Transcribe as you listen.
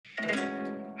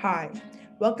Hi,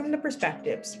 welcome to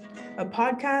Perspectives, a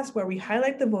podcast where we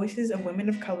highlight the voices of women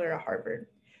of color at Harvard.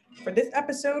 For this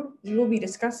episode, we will be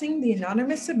discussing the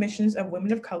anonymous submissions of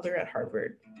women of color at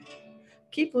Harvard.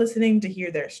 Keep listening to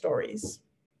hear their stories.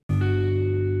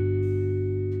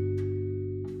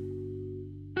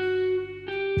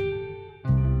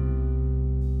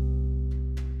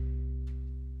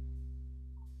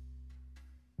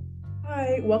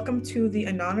 Hi, welcome to the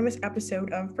anonymous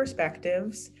episode of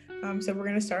Perspectives. So we're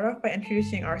going to start off by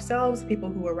introducing ourselves, people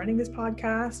who are running this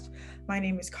podcast. My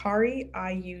name is Kari.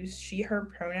 I use she,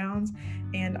 her pronouns,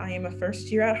 and I am a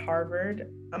first year at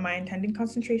Harvard. My intended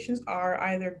concentrations are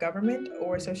either government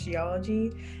or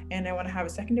sociology, and I want to have a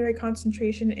secondary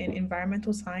concentration in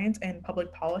environmental science and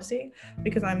public policy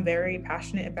because I'm very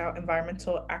passionate about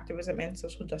environmental activism and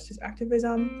social justice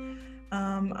activism.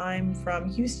 I'm from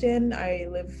Houston. I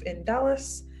live in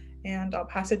Dallas, and I'll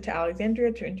pass it to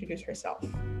Alexandria to introduce herself.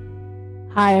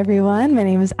 Hi, everyone. My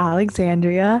name is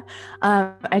Alexandria.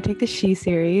 I take the She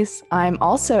series. I'm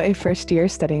also a first year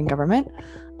studying government.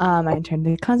 I intend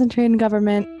to concentrate in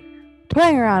government,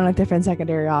 toying around with different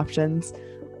secondary options.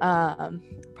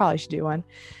 Probably should do one.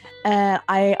 And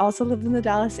I also live in the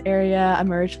Dallas area. I'm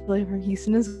originally from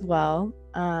Houston as well.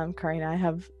 Kari and I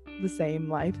have the same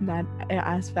life in that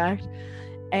aspect.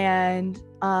 And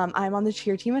I'm on the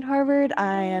cheer team at Harvard.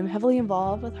 I am heavily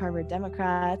involved with Harvard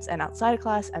Democrats, and outside of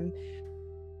class, I'm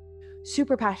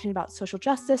super passionate about social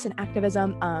justice and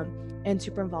activism, and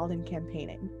super involved in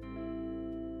campaigning.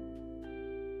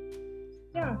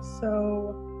 Yeah,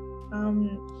 so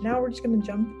now we're just going to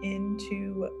jump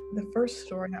into the first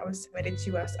story that was submitted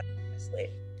to us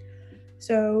anonymously.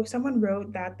 So someone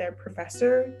wrote that their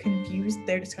professor confused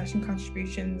their discussion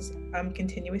contributions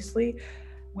continuously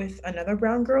with another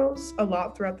brown girl's a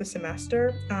lot throughout the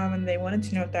semester, and they wanted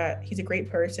to note that he's a great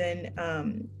person,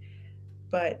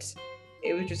 but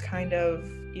it was just kind of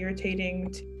irritating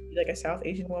to be like a South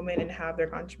Asian woman and have their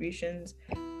contributions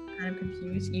kind of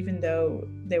confused, even though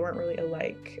they weren't really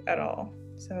alike at all.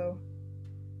 So,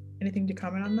 anything to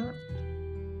comment on that?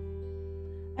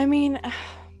 I mean,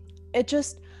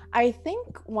 I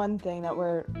think one thing that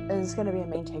is going to be a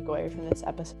main takeaway from this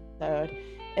episode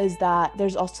is that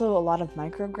there's also a lot of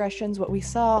microaggressions. What we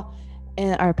saw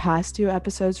in our past two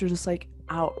episodes were just like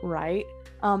outright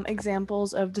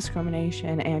examples of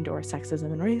discrimination and or sexism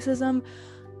and racism.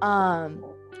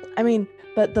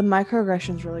 But the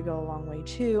microaggressions really go a long way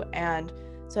too. And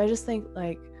so I just think,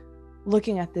 like,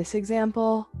 looking at this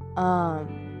example,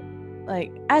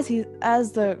 like as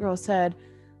the girl said,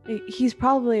 he's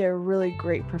probably a really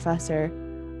great professor,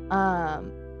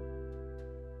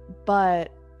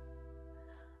 but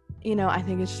I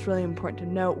think it's just really important to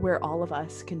note where all of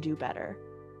us can do better.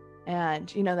 And,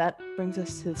 that brings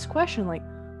us to this question, like,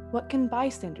 what can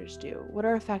bystanders do? What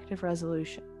are effective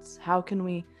resolutions? How can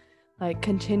we,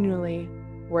 continually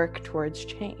work towards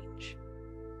change?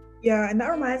 Yeah, and that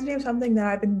reminds me of something that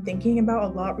I've been thinking about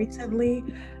a lot recently.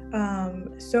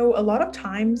 So a lot of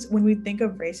times when we think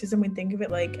of racism, we think of it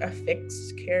like a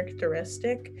fixed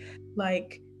characteristic,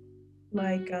 like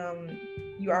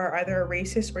you are either a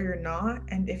racist or you're not,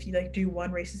 and if you do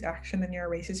one racist action, then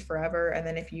you're a racist forever, and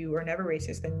then if you are never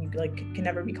racist, then you can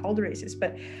never be called a racist.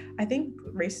 But I think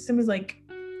racism is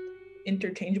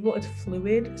interchangeable, it's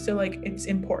fluid, so it's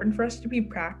important for us to be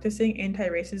practicing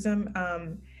anti-racism,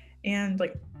 and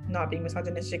not being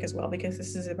misogynistic as well, because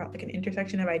this is about an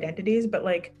intersection of identities, but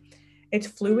it's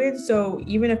fluid. So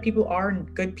even if people are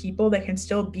good people, they can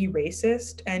still be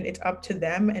racist, and it's up to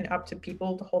them and up to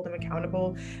people to hold them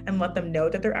accountable and let them know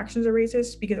that their actions are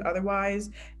racist. Because otherwise,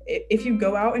 if you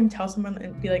go out and tell someone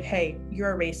and be like, hey,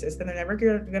 you're a racist, then they're never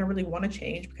gonna really want to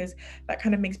change, because that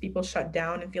kind of makes people shut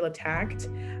down and feel attacked.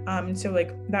 And so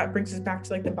that brings us back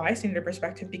to the bystander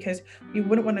perspective, because we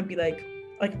wouldn't want to be like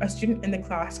a student in the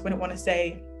class wouldn't want to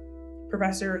say,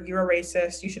 professor, you're a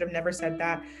racist, you should have never said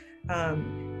that.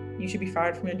 You should be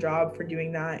fired from your job for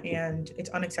doing that, and it's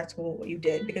unacceptable what you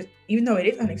did. Because even though it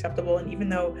is unacceptable, and even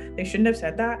though they shouldn't have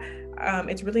said that,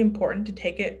 it's really important to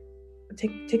take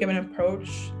an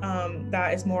approach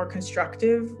that is more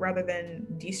constructive rather than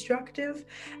destructive,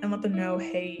 and let them know,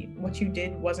 hey, what you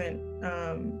did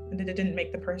it didn't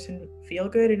make the person feel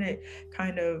good, and it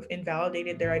kind of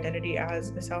invalidated their identity as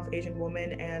a South Asian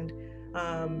woman, and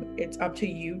it's up to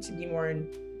you to be more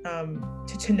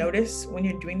to notice when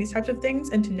you're doing these types of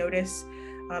things, and to notice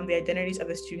the identities of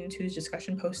the students whose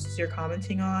discussion posts you're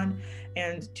commenting on,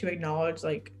 and to acknowledge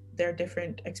their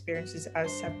different experiences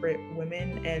as separate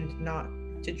women, and not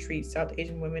to treat South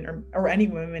Asian women or any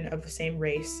women of the same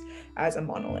race as a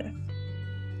monolith.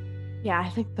 Yeah, I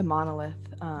think the monolith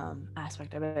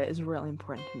aspect of it is really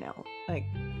important to know. Like,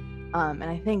 and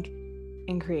I think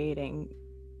in creating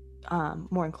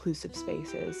more inclusive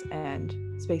spaces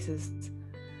and spaces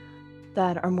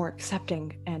that are more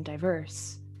accepting and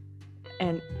diverse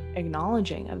and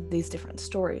acknowledging of these different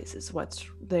stories is what's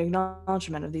the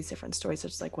acknowledgement of these different stories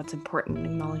is like what's important,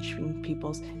 acknowledging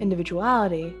people's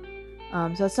individuality.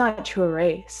 So it's not to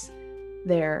erase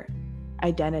their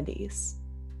identities,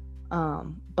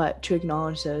 but to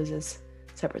acknowledge those as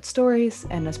separate stories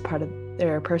and as part of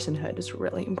their personhood is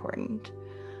really important.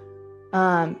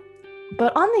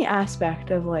 But on the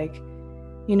aspect of like,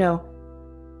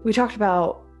 we talked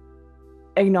about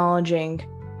acknowledging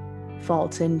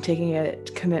faults and taking a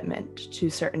commitment to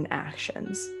certain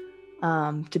actions,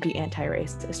 to be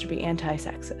anti-racist, to be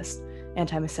anti-sexist,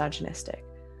 anti-misogynistic.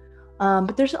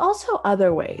 But there's also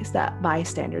other ways that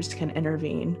bystanders can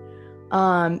intervene.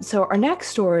 So our next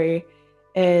story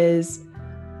is,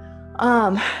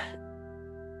 I'll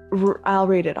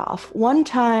read it off. One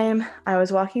time I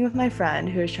was walking with my friend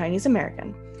who is Chinese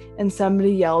American, and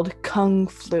somebody yelled "Kung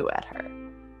Flu" at her.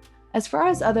 As far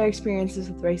as other experiences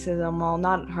with racism, while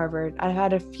not at Harvard, I've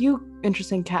had a few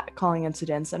interesting catcalling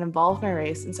incidents that involve my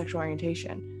race and sexual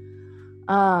orientation.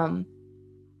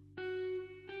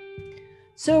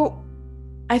 So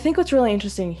I think what's really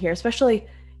interesting here, especially,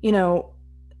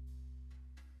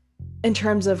 in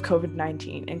terms of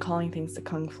COVID-19 and calling things the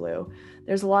Kung Flu,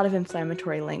 there's a lot of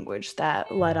inflammatory language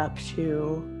that led up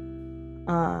to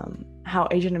how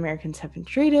Asian Americans have been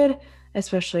treated,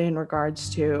 especially in regards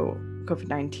to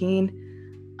COVID-19.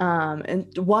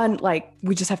 And one, like,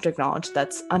 we just have to acknowledge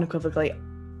that's unequivocally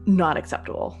not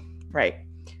acceptable, right?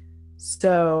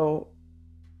 So,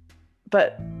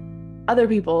 but other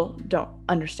people don't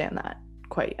understand that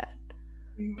quite yet.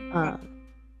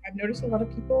 I've noticed a lot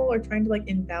of people are trying to like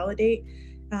invalidate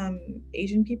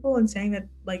Asian people and saying that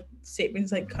like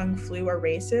statements like "Kung Flu" are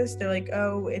racist. They're like,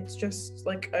 oh, it's just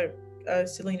like a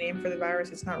silly name for the virus.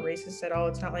 It's not racist at all.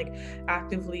 It's not like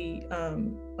actively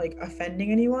like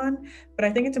offending anyone. But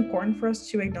I think it's important for us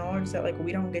to acknowledge that like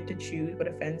we don't get to choose what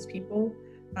offends people.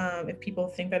 If people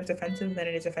think that it's offensive, then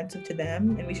it is offensive to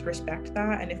them, and we should respect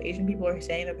that. And if Asian people are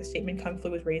saying that the statement "Kung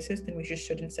Flu" is racist, then we just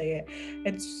shouldn't say it.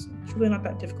 It's truly not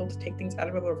that difficult to take things out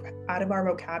of our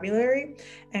vocabulary,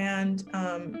 and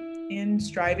in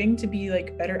striving to be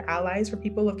like better allies for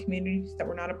people of communities that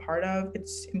we're not a part of,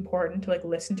 it's important to like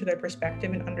listen to their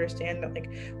perspective and understand that like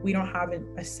we don't have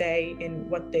a say in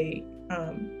what they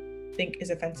think is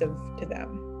offensive to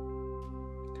them.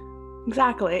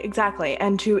 Exactly.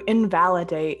 And to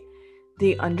invalidate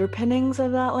the underpinnings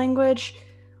of that language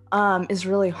is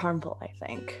really harmful, I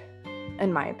think,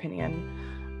 in my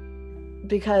opinion,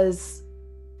 because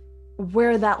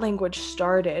where that language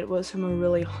started was from a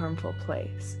really harmful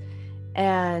place.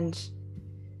 And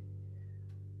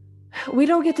we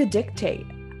don't get to dictate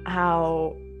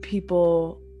how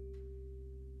people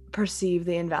perceive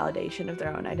the invalidation of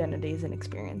their own identities and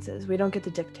experiences. We don't get to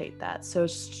dictate that. So it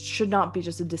should not be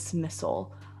just a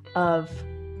dismissal of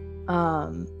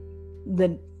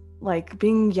the like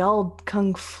being yelled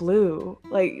 "Kung Flu."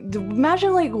 Like,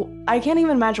 imagine, like, I can't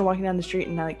even imagine walking down the street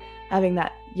and like having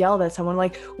that yelled at someone,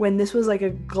 like when this was like a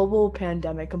global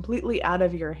pandemic completely out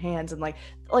of your hands, and like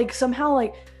somehow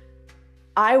like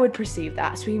I would perceive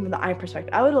that, speaking from the I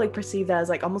perspective, I would like perceive that as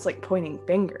like almost like pointing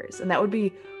fingers, and that would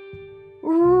be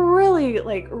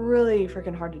really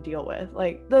freaking hard to deal with.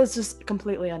 Like, that's just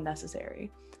completely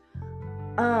unnecessary.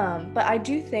 But I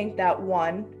do think that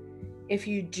one, if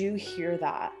you do hear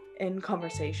that in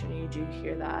conversation, you do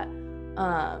hear that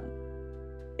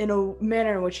in a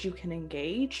manner in which you can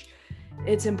engage,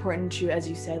 it's important to, as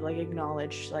you said, like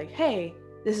acknowledge like, hey,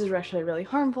 this is actually really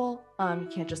harmful. You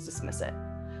can't just dismiss it.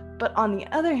 But on the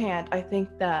other hand, I think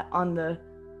that on the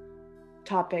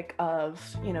topic of,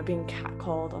 being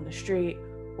catcalled on the street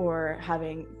or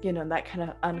having, that kind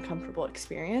of uncomfortable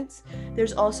experience,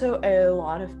 there's also a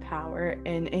lot of power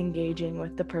in engaging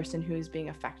with the person who is being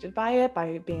affected by it,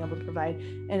 by being able to provide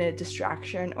a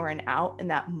distraction or an out in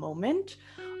that moment.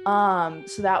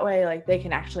 So that way, like, they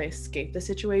can actually escape the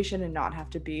situation and not have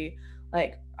to be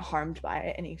like harmed by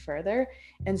it any further.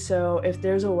 And so if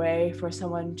there's a way for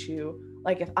someone to,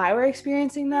 like, if I were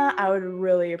experiencing that, I would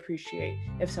really appreciate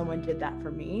if someone did that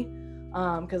for me.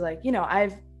 Because like,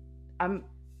 I'm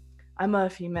a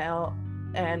female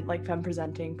and like femme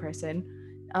presenting person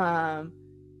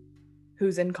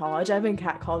who's in college. I've been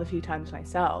catcalled a few times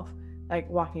myself, like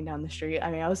walking down the street. I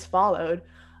mean, I was followed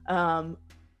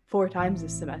 4 times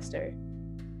this semester.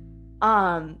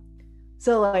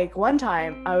 So like one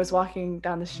time I was walking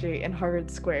down the street in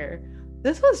Harvard Square.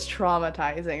 This was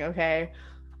traumatizing, okay?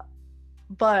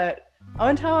 But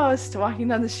One time I was walking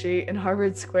down the street in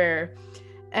Harvard Square,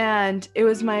 and it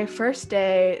was my first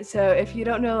day. So if you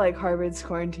don't know, like, Harvard's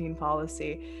quarantine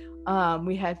policy,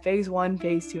 we had phase 1,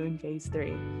 phase 2, and phase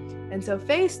 3. And so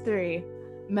phase 3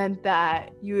 meant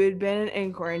that you had been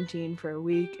in quarantine for a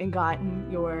week and gotten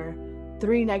your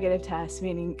 3 negative tests,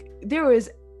 meaning there was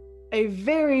a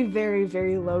very, very,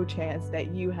 very low chance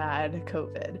that you had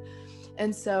COVID.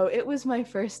 And so it was my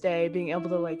first day being able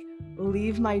to, like,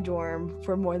 leave my dorm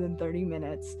for more than 30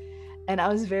 minutes. And I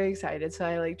was very excited. So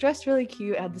I, like, dressed really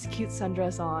cute, I had this cute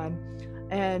sundress on,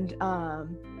 and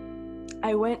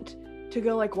I went to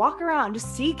go, like, walk around,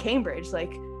 just see Cambridge.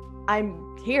 Like,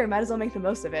 I'm here, might as well make the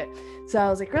most of it. So I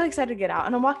was, like, really excited to get out.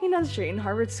 And I'm walking down the street in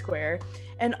Harvard Square,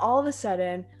 and all of a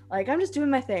sudden, like, I'm just doing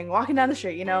my thing, walking down the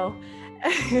street, you know?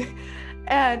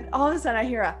 And all of a sudden I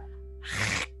hear a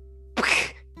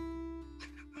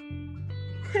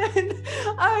and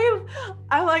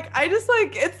I'm like, I just,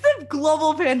 like, it's the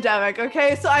global pandemic,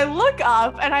 okay? So I look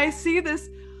up and I see this,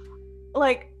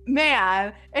 like,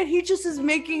 man, and he just is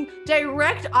making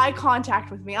direct eye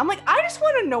contact with me. I'm like, I just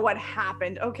want to know what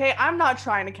happened, okay? I'm not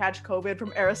trying to catch COVID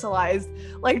from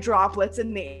aerosolized, like, droplets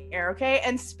in the air, okay?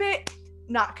 And spit,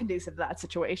 not conducive to that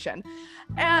situation.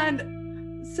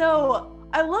 And so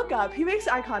I look up, he makes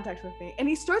eye contact with me, and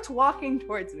he starts walking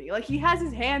towards me. Like, he has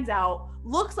his hands out,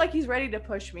 looks like he's ready to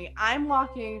push me. I'm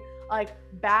walking, like,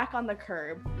 back on the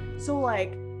curb. So,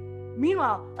 like,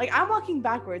 meanwhile, like, I'm walking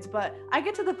backwards, but I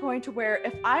get to the point to where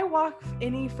if I walk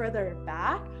any further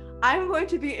back, I'm going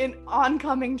to be in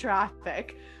oncoming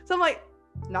traffic. So I'm like,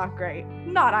 not great,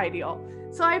 not ideal.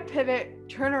 So I pivot,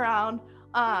 turn around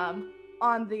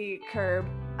on the curb,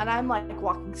 and I'm, like,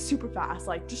 walking super fast,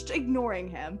 like, just ignoring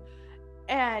him.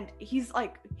 And he's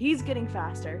getting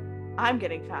faster. I'm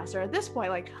getting faster. At this point,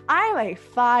 like, I'm a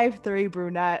 5'3"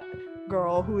 brunette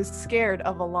girl who is scared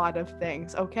of a lot of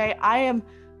things, okay?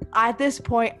 At this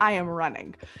point, I am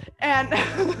running. And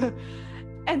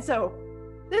and so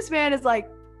this man is, like,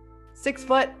 6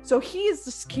 foot, so he's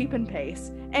just keeping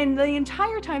pace. And the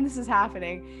entire time this is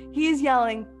happening, he's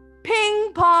yelling,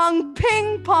 ping pong,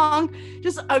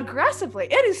 just aggressively.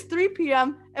 It is 3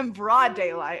 p.m. in broad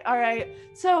daylight, all right?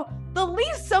 So the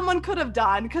least someone could have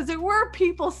done, because there were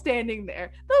people standing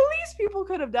there, the least people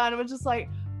could have done was just, like,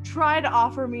 try to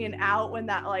offer me an out when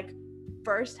that, like,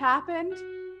 first happened,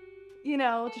 you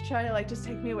know, to try to, like, just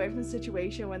take me away from the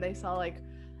situation when they saw, like,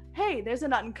 hey, there's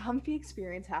an uncomfy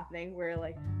experience happening where,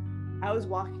 like, I was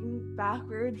walking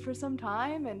backward for some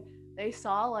time and they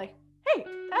saw, like, hey,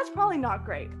 that's probably not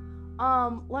great.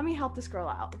 Let me help this girl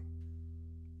out.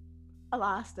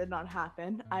 Alas, did not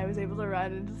happen. I was able to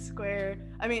run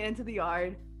into the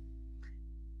yard,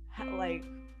 like,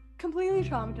 completely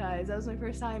traumatized. That was my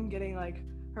first time getting, like,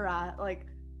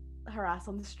 harassed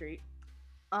on the street.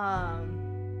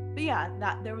 But yeah,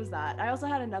 there was that. I also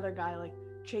had another guy, like,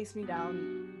 chase me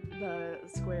down the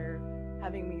square,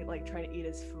 having me, like, try to eat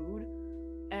his food.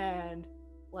 And,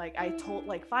 like, I told,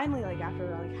 like, finally, like, after,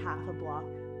 like, half a block,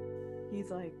 he's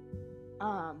like,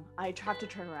 I have to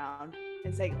turn around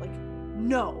and say, like,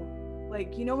 no.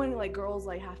 Like, you know when, like, girls,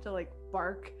 like, have to, like,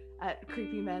 bark at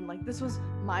creepy men? Like, this was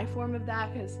my form of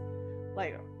that, because,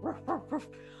 like,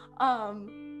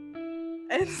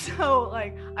 and so,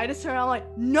 like, I just turn around, like,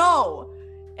 no.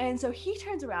 And so he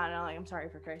turns around, and I'm like, I'm sorry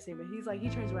for cursing, but he's like, he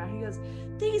turns around, he goes,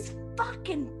 these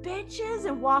fucking bitches,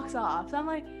 and walks off. So I'm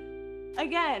like,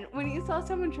 again, when you saw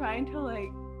someone trying to,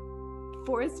 like,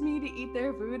 force me to eat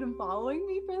their food and following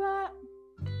me for that,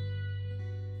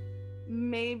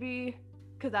 maybe,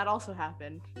 because that also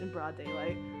happened in broad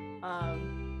daylight,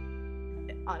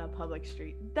 on a public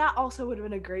street, that also would have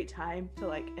been a great time to,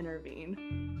 like, intervene.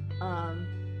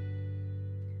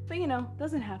 But, you know,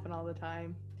 doesn't happen all the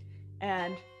time.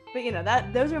 But, you know,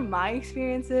 those are my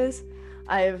experiences.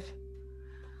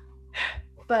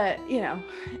 But, you know,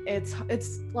 it's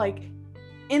like,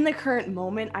 in the current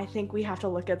moment, I think we have to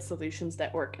look at solutions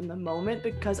that work in the moment,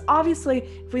 because obviously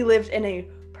if we lived in a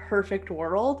perfect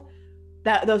world,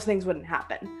 that those things wouldn't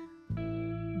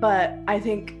happen. But I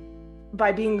think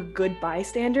by being a good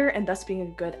bystander and thus being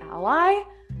a good ally,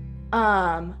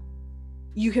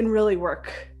 you can really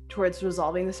work towards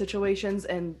resolving the situations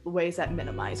in ways that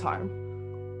minimize harm.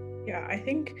 Yeah, I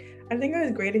think it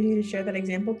was great of you to share that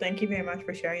example. Thank you very much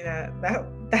for sharing that.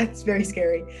 That's very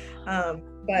scary. But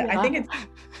yeah. I think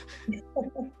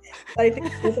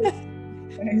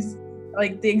it's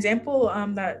like the example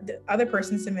that the other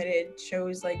person submitted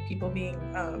shows, like, people being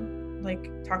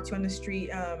like, talked to on the street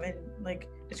and, like,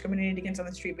 discriminated against on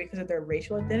the street because of their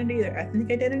racial identity, their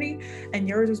ethnic identity, and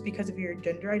yours was because of your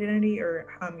gender identity, or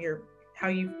your how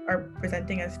you are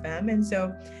presenting as femme. And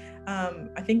so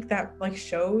I think that like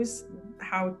shows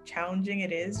how challenging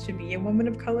it is to be a woman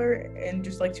of color and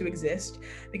just like to exist,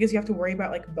 because you have to worry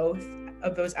about like both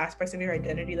of those aspects of your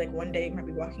identity. Like one day you might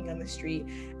be walking on the street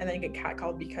and then you get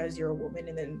catcalled because you're a woman,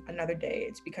 and then another day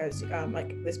it's because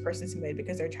like this person submitted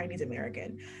because they're Chinese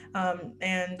American.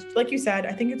 And like you said,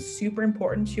 I think it's super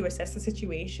important to assess the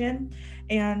situation,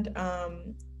 and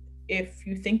if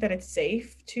you think that it's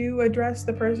safe to address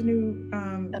the person who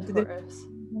Of did it, course.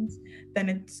 then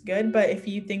it's good. But if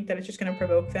you think that it's just going to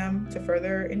provoke them to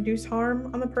further induce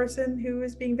harm on the person who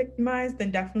is being victimized,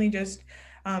 then definitely just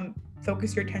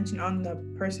focus your attention on the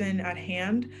person at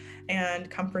hand and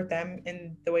comfort them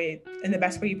in the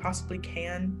best way you possibly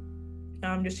can,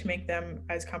 just to make them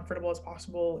as comfortable as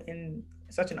possible in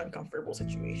such an uncomfortable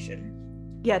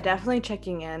situation. Yeah, definitely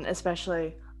checking in,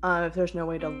 especially if there's no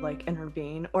way to like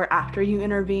intervene, or after you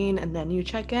intervene and then you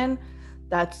check in.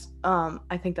 That's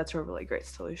I think that's a really great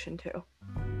solution too.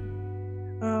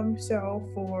 So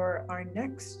for our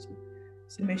next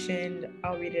submission,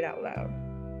 I'll read it out loud.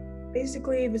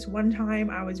 Basically, this one time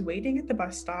I was waiting at the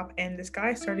bus stop and this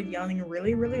guy started yelling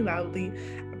really, really loudly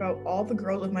about all the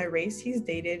girls of my race he's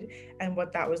dated and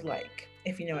what that was like,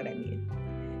 if you know what I mean.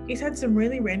 He said some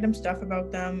really random stuff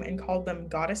about them and called them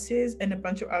goddesses and a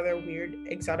bunch of other weird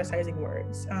exoticizing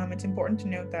words. It's important to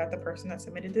note that the person that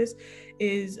submitted this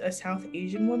is a South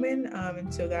Asian woman,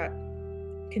 and so that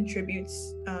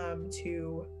contributes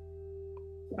to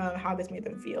how this made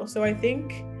them feel. So I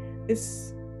think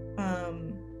this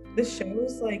this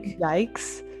shows like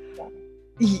Yikes.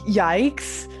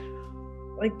 Yikes.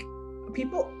 Like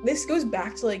people, this goes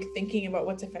back to like thinking about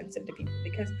what's offensive to people,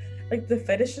 because like the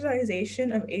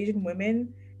fetishization of Asian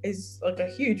women is like a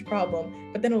huge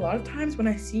problem. But then a lot of times when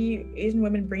I see Asian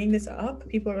women bringing this up,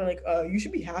 people are like, you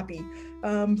should be happy.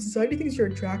 Society thinks you're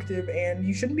attractive and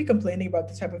you shouldn't be complaining about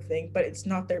this type of thing. But it's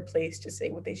not their place to say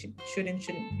what they should and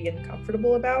shouldn't be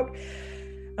uncomfortable about.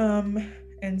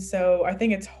 And so I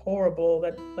think it's horrible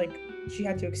that like she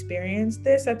had to experience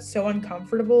this. That's so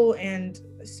uncomfortable and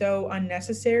so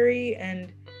unnecessary,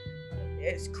 and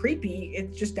it's creepy.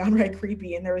 It's just downright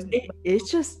creepy. And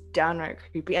It's just downright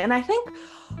creepy. And I think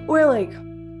we're like,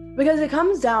 because it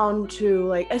comes down to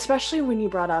like, especially when you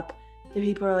brought up the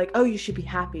people are like, oh, you should be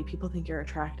happy, people think you're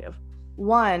attractive.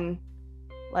 One,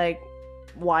 like,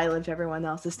 why live to everyone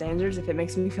else's standards? If it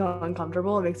makes me feel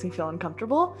uncomfortable, it makes me feel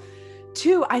uncomfortable.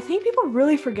 Two, I think people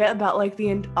really forget about like the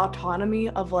autonomy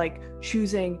of like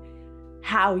choosing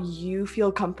how you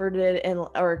feel comforted and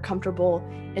or comfortable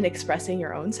in expressing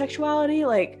your own sexuality.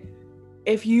 Like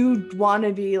if you want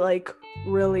to be like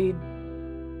really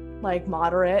like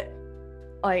moderate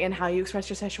like in how you express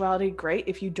your sexuality, great.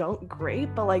 If you don't,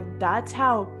 great. But like that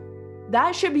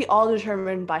should be all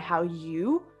determined by how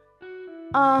you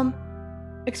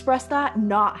express that,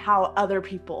 not how other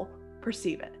people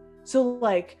perceive it. So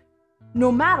like no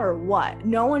matter what,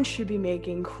 no one should be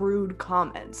making crude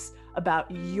comments about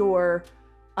your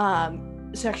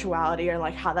sexuality or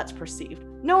like how that's perceived.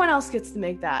 No one else gets to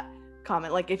make that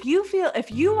comment. Like if you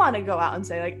want to go out and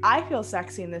say like, I feel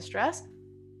sexy in this dress,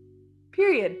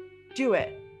 period, do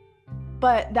it.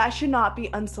 But that should not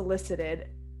be unsolicited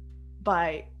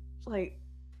by like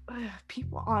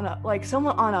people on a like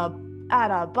someone on at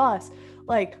a bus,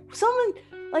 like someone.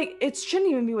 Like, it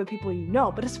shouldn't even be with people you know,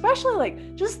 but especially,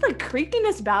 like, just the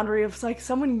creepiness boundary of, like,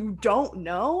 someone you don't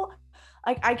know.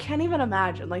 Like, I can't even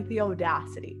imagine, like, the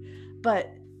audacity. But,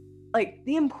 like,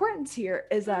 the importance here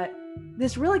is that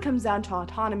this really comes down to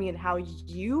autonomy and how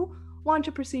you want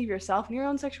to perceive yourself and your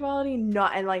own sexuality, and,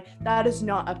 like, that is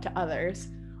not up to others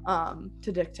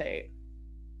to dictate.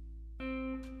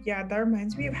 Yeah, that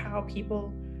reminds me of how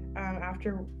people,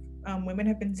 after women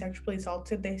have been sexually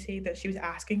assaulted, they say that she was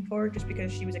asking for it just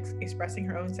because she was expressing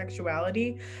her own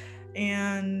sexuality,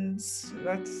 and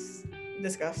that's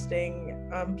disgusting.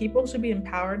 People should be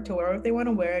empowered to wear what they want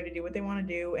to wear, to do what they want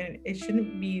to do, and it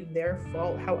shouldn't be their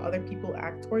fault how other people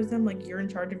act towards them. Like, you're in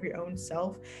charge of your own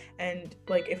self, and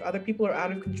like if other people are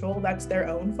out of control, that's their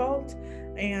own fault,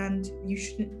 and you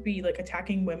shouldn't be like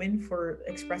attacking women for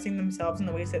expressing themselves in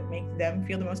the ways that make them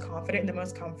feel the most confident and the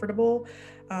most comfortable.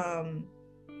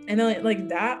 And then like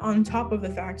that on top of the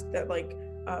fact that like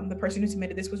the person who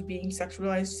submitted this was being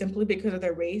sexualized simply because of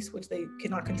their race, which they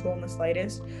cannot control in the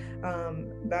slightest.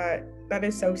 That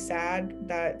is so sad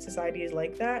that society is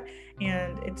like that,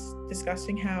 and it's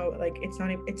disgusting how like it's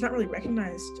not really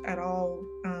recognized at all.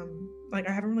 Like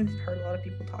I haven't really heard a lot of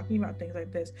people talking about things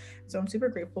like this, so I'm super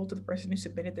grateful to the person who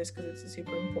submitted this because it's a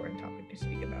super important topic to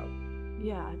speak about.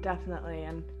 Yeah, definitely.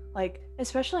 And like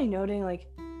especially noting like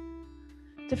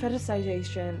the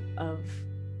fetishization of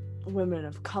women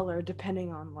of color,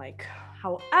 depending on like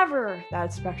however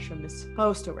that spectrum is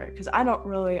supposed to work, because I don't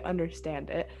really understand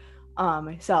it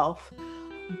myself,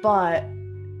 but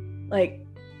like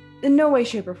in no way,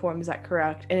 shape, or form is that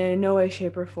correct, and in no way,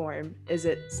 shape, or form is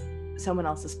it someone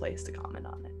else's place to comment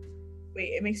on it.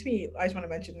 Wait, I just want to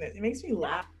mention this. It makes me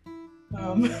laugh.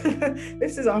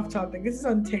 This is off topic. This is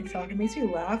on TikTok. It makes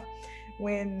me laugh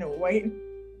when white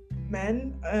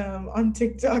men on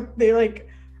TikTok they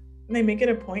make it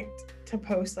a point to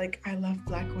post like, I love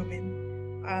black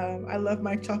women. I love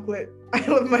my chocolate. I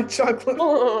love my chocolate.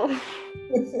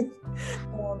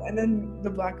 And then the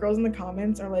black girls in the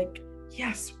comments are like,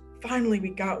 yes, finally we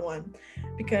got one,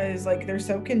 because like they're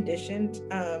so conditioned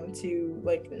to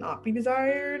like not be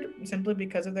desired simply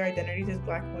because of their identities as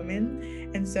black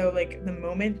women. And so like the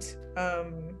moment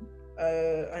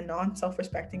a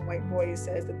non-self-respecting white boy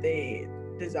says that they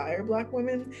desire black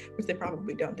women, which they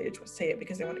probably don't, they just say it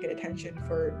because they want to get attention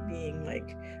for being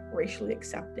like racially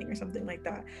accepting or something like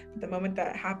that. But the moment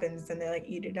that happens, then they like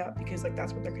eat it up because like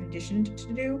that's what they're conditioned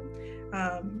to do.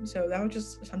 So that was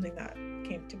just something that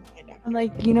came to mind after. I'm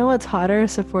like, you know what's hotter?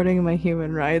 Supporting my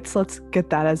human rights. Let's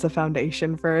get that as a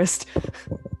foundation first.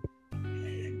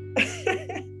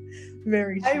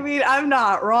 Very true. I mean, I'm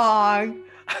not wrong.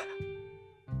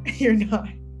 You're not.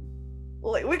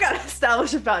 Like, we gotta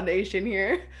establish a foundation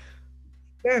here.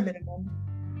 Bare minimum.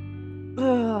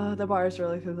 The bar is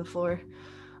really through the floor.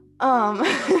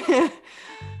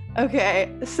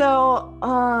 Okay, so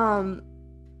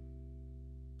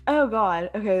oh god,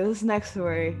 okay, this next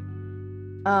story.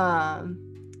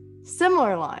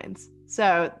 Similar lines.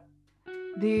 So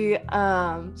the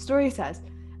story says,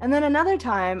 and then another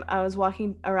time I was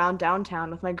walking around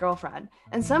downtown with my girlfriend,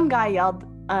 and some guy yelled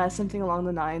something along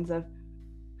the lines of,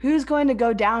 "Who's going to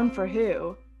go down for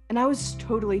who?" And I was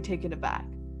totally taken aback.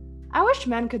 I wish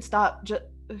men could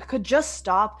just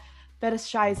stop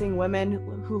fetishizing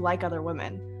women who like other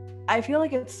women. I feel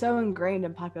like it's so ingrained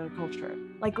in popular culture.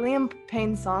 Like Liam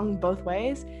Payne's song "Both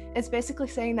Ways," it's basically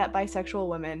saying that bisexual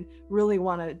women really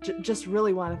want to just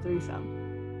really want a threesome.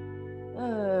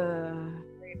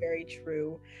 Very, very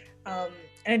true. And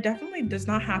it definitely does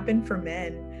not happen for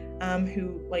men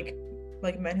who like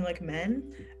men who like men.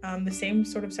 The same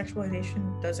sort of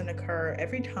sexualization doesn't occur.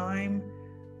 Every time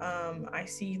I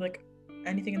see like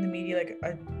anything in the media, like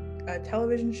a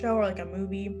television show or like a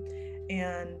movie,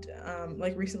 and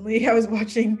like recently I was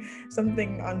watching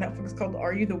something on Netflix called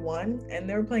Are You the One, and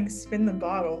they were playing Spin the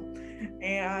Bottle,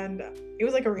 and it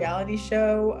was like a reality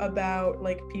show about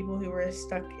like people who were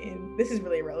stuck in, this is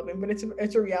really irrelevant, but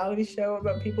it's a reality show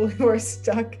about people who are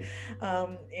stuck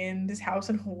in this house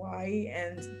in Hawaii,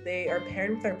 and they are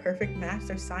paired with their perfect match,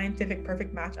 their scientific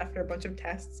perfect match, after a bunch of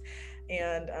tests,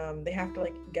 and they have to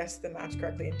like guess the match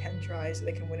correctly in 10 tries so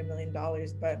they can win $1 million.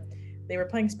 But they were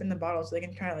playing Spin the Bottle so they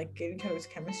can try to like get each other's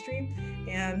chemistry.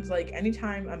 And like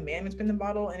anytime a man would spin the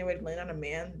bottle and it would land on a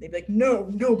man, they'd be like, no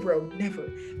bro, never.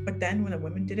 But then when the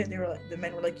women did it, the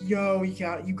men were like, yo,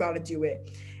 you gotta do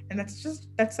it. And that's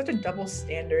such a double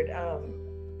standard.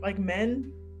 Like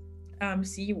men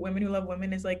see women who love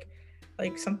women as like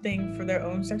something for their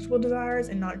own sexual desires,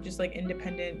 and not just like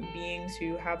independent beings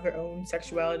who have their own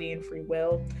sexuality and free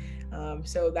will.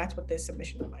 So that's what this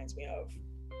submission reminds me of.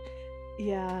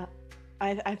 Yeah,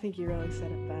 I think you really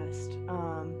said it best.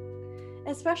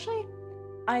 Especially,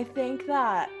 I think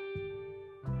that,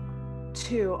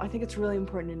 too, I think it's really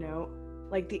important to note,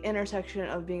 like, the intersection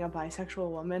of being a bisexual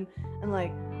woman. And,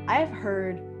 like, I've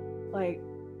heard, like,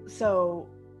 so,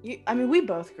 we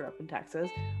both grew up in Texas.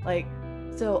 Like,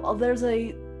 so there's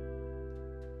a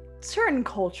certain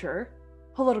culture,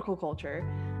 political culture,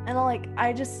 and, like,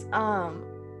 I just,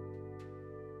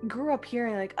 grew up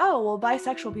hearing like, oh, well,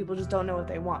 bisexual people just don't know what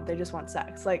they want. They just want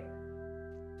sex. Like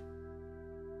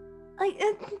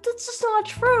that's just not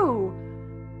true.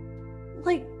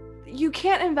 Like, you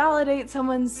can't invalidate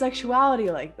someone's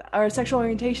sexuality like that, or sexual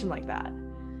orientation like that.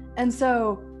 And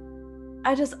so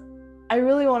I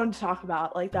really wanted to talk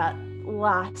about like that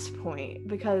last point,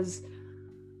 because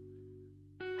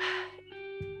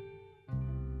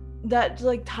that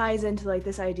like ties into like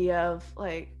this idea of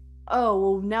like, oh,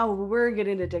 well, now we're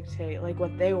getting to dictate like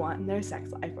what they want in their sex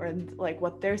life, or like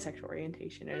what their sexual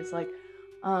orientation is, like,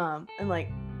 and like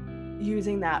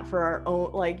using that for our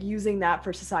own, like using that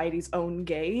for society's own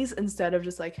gaze, instead of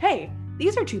just like, hey,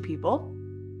 these are two people,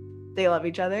 they love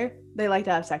each other, they like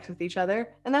to have sex with each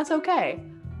other, and that's okay.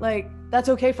 Like, that's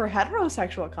okay for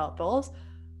heterosexual couples,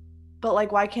 but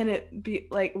like, why can't it be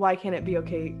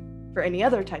okay for any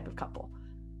other type of couple?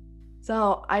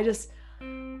 So I just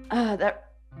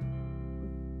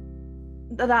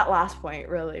that last point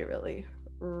really, really,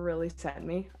 really sent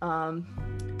me.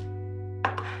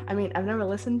 I mean, I've never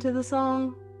listened to the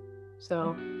song,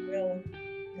 so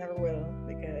Never will,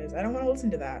 because I don't want to listen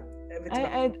to that. If it's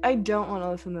about... I don't want to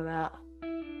listen to that.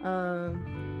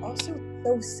 Also,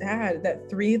 so sad that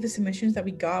 3 of the submissions that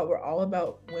we got were all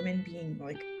about women being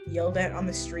like yelled at on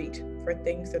the street for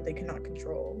things that they cannot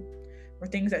control, or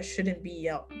things that shouldn't be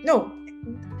yelled. No,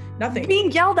 nothing.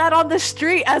 Being yelled at on the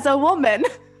street as a woman.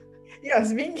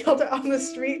 Yes, being yelled at on the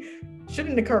street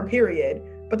shouldn't occur, period.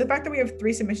 But the fact that we have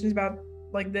 3 submissions about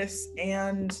like this,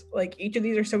 and like each of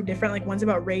these are so different, like one's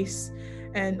about race,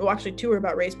 and well, actually 2 are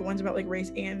about race, but one's about like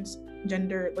race and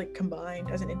gender like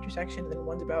combined as an intersection, and then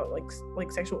one's about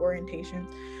like sexual orientation.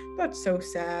 That's so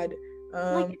sad.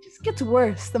 Like, it just gets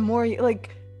worse the more you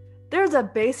like. There's a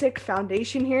basic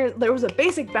foundation here. There was a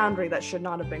basic boundary that should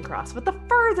not have been crossed, but the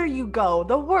further you go,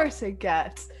 the worse it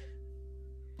gets.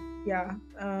 Yeah,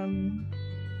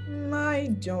 I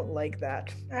don't like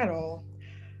that at all.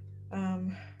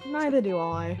 Neither do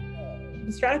I.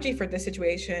 The strategy for this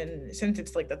situation, since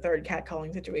it's like the 3rd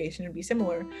catcalling situation, would be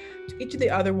similar to each of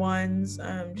the other ones.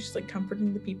 Just like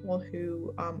comforting the people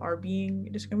who are being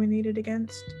discriminated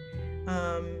against,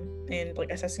 and like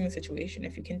assessing the situation.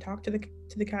 If you can talk to the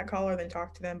catcaller, then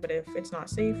talk to them. But if it's not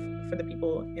safe for the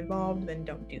people involved, then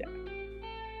don't do that.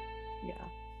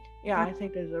 Yeah, I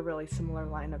think there's a really similar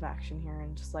line of action here,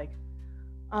 and just like,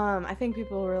 I think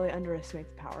people really underestimate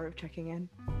the power of checking in.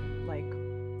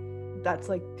 Like, that's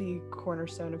like the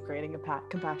cornerstone of creating a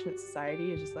compassionate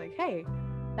society, is just like, hey,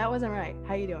 that wasn't right.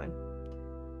 How you doing?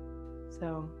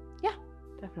 So yeah,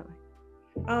 definitely.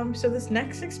 So this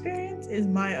next experience is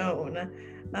my own.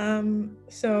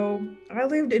 So I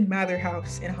lived in Mather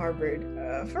House in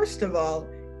Harvard. First of all,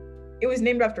 it was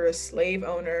named after a slave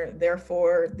owner,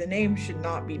 therefore the name should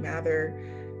not be Mather.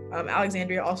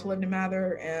 Alexandria also lived in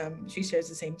Mather. She shares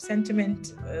the same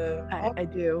sentiment. I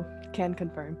do, can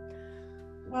confirm.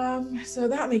 So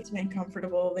that makes me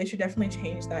uncomfortable. They should definitely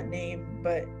change that name,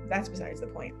 but that's besides the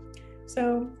point.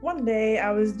 So one day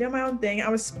I was doing my own thing. I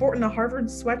was sporting a Harvard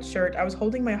sweatshirt. I was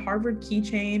holding my Harvard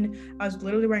keychain. I was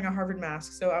literally wearing a Harvard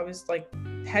mask. So I was like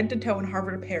head to toe in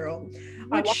Harvard apparel.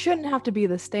 Which shouldn't have to be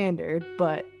the standard,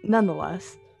 but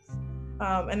nonetheless.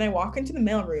 And I walk into the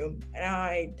mailroom and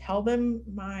I tell them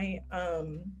my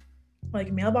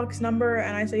like mailbox number,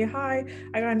 and I say, hi,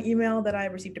 I got an email that I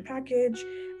received a package.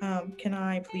 Can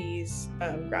I please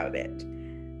grab it?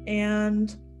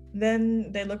 And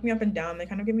then they looked me up and down. They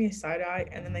kind of gave me a side eye,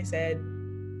 and then they said,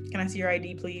 can I see your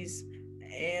ID, please?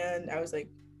 And I was like,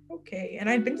 okay. And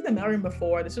I'd been to the mailroom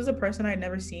before. This was a person I'd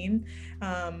never seen.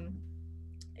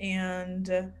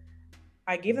 And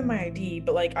I gave them my ID,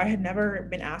 but like I had never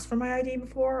been asked for my ID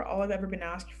before. All I've ever been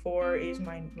asked for is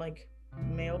my like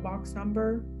mailbox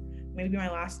number, maybe my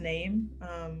last name,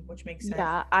 which makes sense.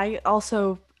 Yeah, I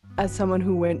also, as someone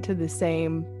who went to the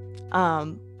same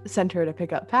center to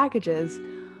pick up packages,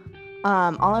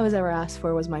 all I was ever asked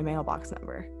for was my mailbox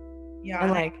number. Yeah,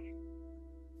 and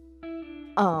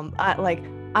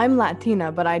I'm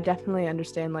Latina, but I definitely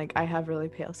understand, like, I have really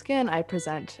pale skin, I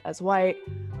present as white,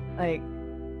 like,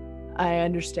 I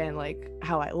understand like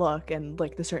how I look and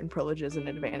like the certain privileges and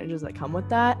advantages that come with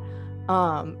that.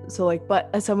 So like, but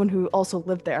as someone who also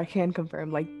lived there, I can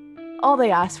confirm, like, all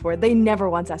they asked for, they never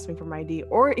once asked me for my ID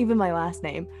or even my last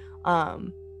name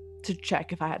to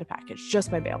check if I had a package, just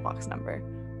my mailbox number.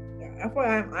 Yeah,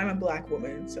 FYI, I'm a Black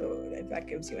woman, so if that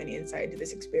gives you any insight to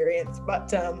this experience. But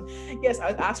yes,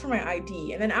 I was asked for my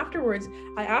ID, and then afterwards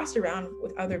I asked around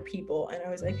with other people, and I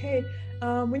was like, hey,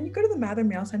 when you go to the Mather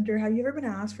Mail Center, have you ever been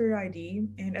asked for your ID?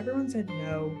 And everyone said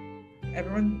no.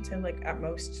 Everyone said like at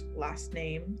most last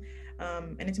name.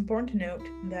 And it's important to note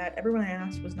that everyone I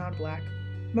asked was not Black,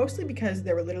 mostly because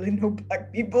there were literally no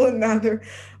Black people in Mather,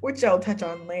 which I'll touch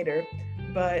on later.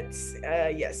 But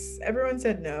yes, everyone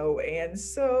said no, and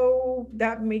so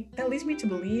that leads me to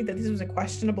believe that this was a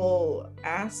questionable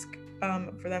ask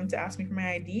for them to ask me for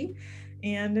my ID,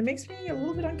 and it makes me a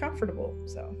little bit uncomfortable.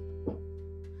 So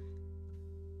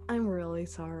I'm really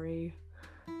sorry.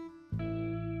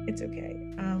 It's okay.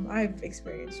 I've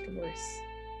experienced worse.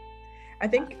 I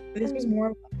think this was more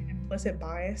of an implicit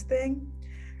bias thing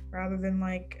rather than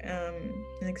like an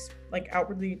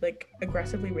outwardly like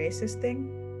aggressively racist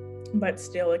thing. But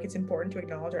still, like, it's important to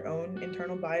acknowledge our own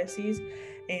internal biases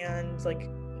and like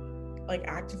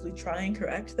actively try and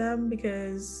correct them,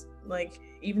 because like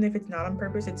even if it's not on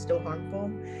purpose, it's still harmful,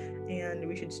 and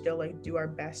we should still like do our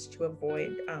best to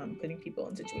avoid putting people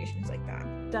in situations like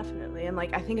that. Definitely. And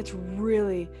like I think it's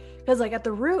really, because like at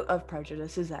the root of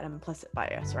prejudice is that implicit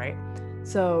bias, right?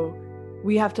 So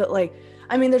we have to like,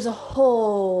 I mean, there's a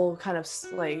whole kind of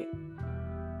like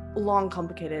long,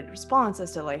 complicated response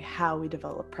as to like how we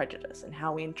develop prejudice and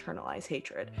how we internalize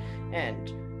hatred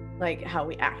and like how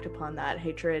we act upon that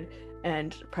hatred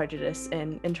and prejudice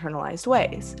in internalized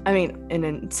ways. I mean,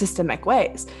 in systemic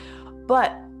ways.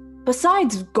 But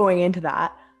besides going into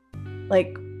that,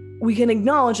 like, we can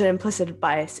acknowledge that implicit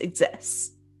bias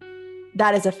exists.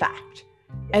 That is a fact.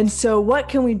 And so what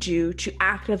can we do to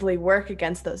actively work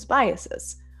against those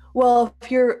biases? Well,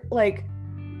 if you're like,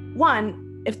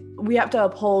 one, if we have to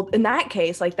uphold, in that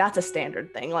case, like, that's a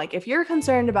standard thing. Like, if you're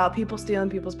concerned about people stealing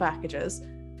people's packages,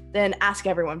 then ask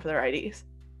everyone for their IDs.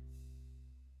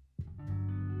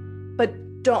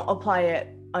 But don't apply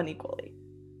it unequally.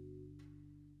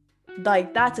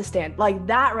 Like, that's a stand. Like,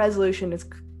 that resolution is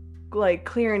like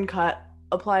clear and cut.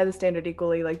 Apply the standard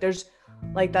equally. Like, there's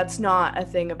like, that's not a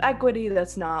thing of equity.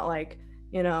 That's not like,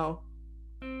 you know,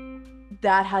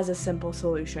 that has a simple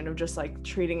solution of just like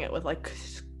treating it with like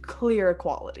clear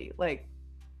equality. Like,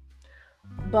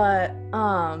 but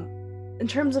in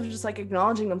terms of just like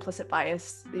acknowledging implicit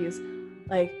bias, these,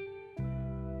 like,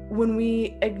 when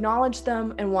we acknowledge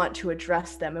them and want to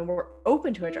address them and we're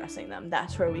open to addressing them,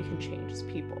 that's where we can change as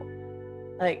people.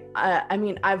 Like, I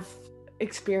mean, I've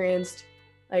experienced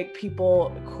like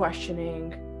people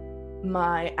questioning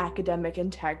my academic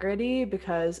integrity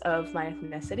because of my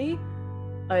ethnicity,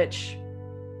 which,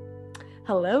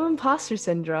 hello, imposter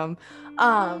syndrome.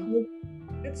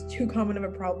 It's too common of a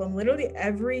problem. Literally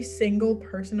every single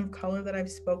person of color that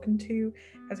I've spoken to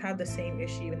has had the same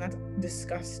issue, and that's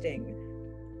disgusting.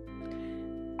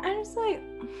 I'm just like,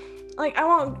 I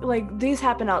won't, like, these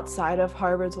happen outside of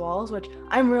Harvard's walls, which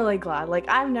I'm really glad. Like,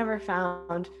 I've never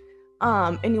found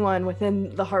anyone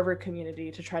within the Harvard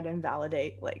community to try to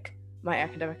invalidate like my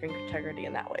academic integrity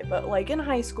in that way. But like in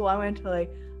high school, I went to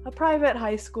like a private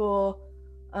high school,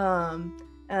 and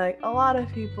like a lot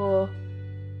of people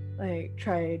like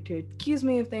tried to accuse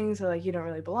me of things, or like, you don't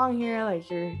really belong here, like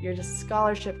you're just a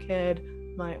scholarship kid.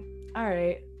 I'm like, all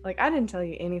right, like, I didn't tell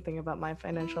you anything about my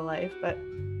financial life, but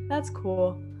that's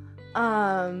cool.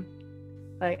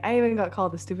 Like, I even got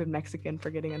called a stupid Mexican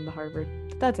for getting into Harvard.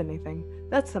 But that's anything.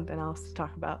 That's something else to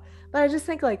talk about. But I just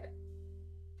think like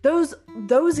those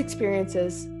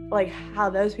experiences, like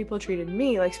how those people treated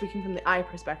me, like speaking from the I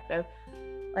perspective,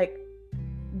 like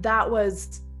that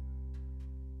was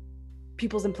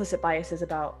people's implicit biases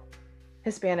about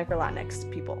Hispanic or Latinx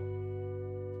people.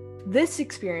 This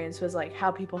experience was like how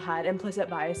people had implicit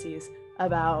biases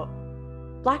about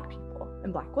Black people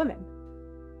and Black women.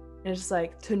 And it's just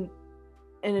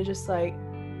like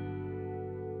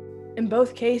in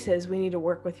both cases, we need to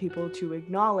work with people to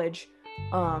acknowledge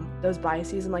those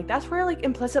biases, and like that's where like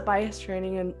implicit bias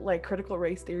training and like critical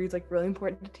race theory is like really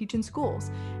important to teach in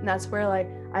schools. And that's where like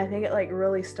I think it like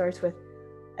really starts with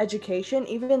education,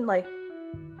 even like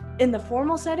in the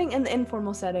formal setting and the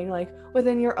informal setting, like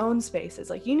within your own spaces.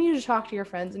 Like, you need to talk to your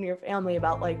friends and your family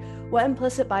about like what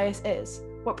implicit bias is,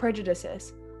 what prejudice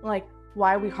is, like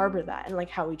why we harbor that, and like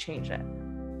how we change it.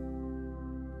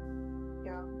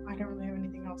 I don't really have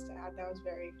anything else to add. That was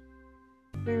very,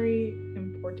 very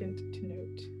important to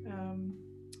note.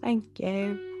 Thank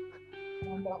you.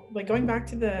 Like, going back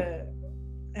to the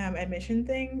admission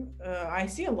thing, I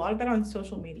see a lot of that on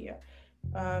social media.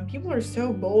 People are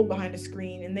so bold behind a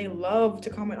screen, and they love to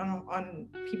comment on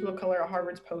people of color at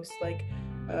Harvard's posts, like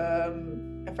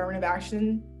affirmative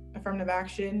action,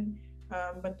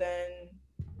 but then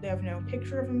they have no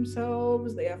picture of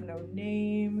themselves, they have no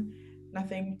name,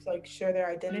 nothing to like share their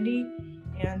identity,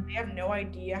 and they have no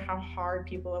idea how hard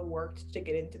people have worked to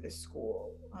get into this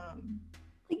school.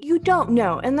 You don't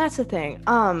know, and that's the thing.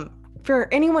 For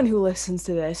anyone who listens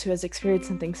to this who has experienced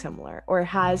something similar or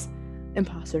has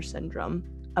imposter syndrome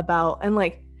about, and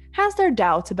like has their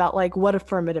doubts about like what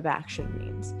affirmative action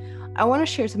means, I want to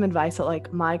share some advice that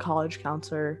like my college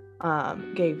counselor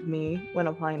gave me when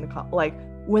applying to like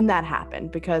when that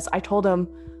happened, because I told him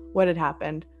what had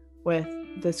happened with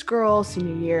this girl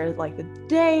senior year, like the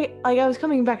day like I was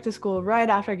coming back to school right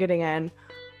after getting in,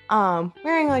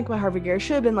 wearing like my Harvard gear.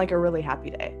 Should have been like a really happy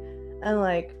day, and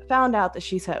like found out that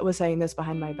she was saying this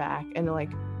behind my back, and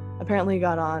like apparently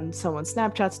got on someone's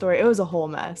Snapchat story. It was a whole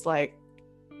mess. Like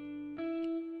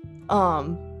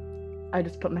I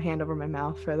just put my hand over my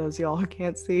mouth for those of y'all who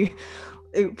can't see.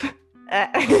 Oop.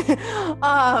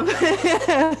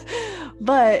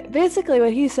 But basically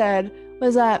what he said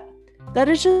was that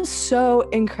is just so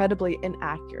incredibly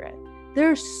inaccurate.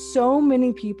 There's so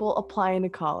many people applying to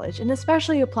college, and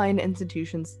especially applying to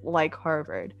institutions like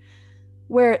Harvard,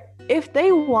 where if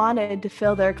they wanted to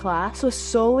fill their class with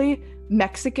solely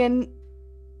Mexican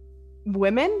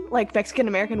women, like Mexican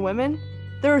American women,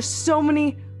 there are so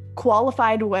many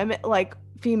qualified women, like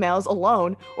females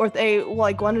alone, or if they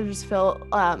like wanted to just fill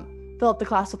up the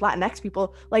class with Latinx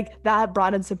people, like that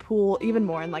broadens the pool even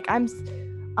more. And like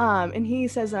and he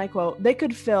says, and I quote, they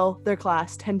could fill their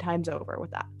class 10 times over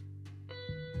with that.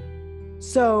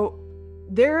 So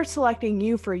they're selecting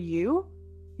you for you.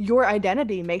 Your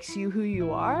identity makes you who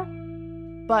you are.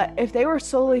 But if they were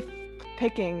solely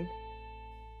picking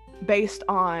based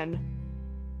on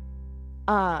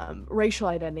racial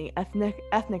identity,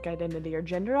 ethnic identity, or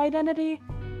gender identity,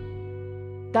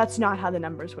 that's not how the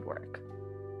numbers would work.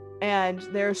 And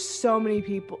there's so many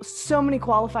people, so many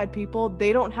qualified people,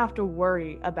 they don't have to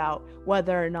worry about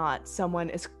whether or not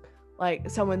someone's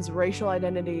racial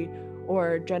identity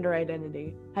or gender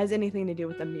identity has anything to do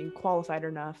with them being qualified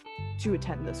enough to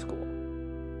attend the school.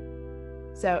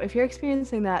 So if you're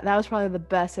experiencing that was probably the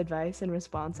best advice and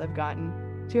response I've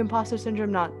gotten to imposter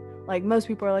syndrome. Not like most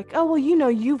people are like, oh, well,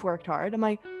 you've worked hard. I'm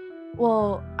like,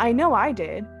 well, I know I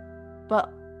did,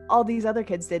 but all these other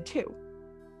kids did too.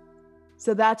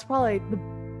 So that's probably the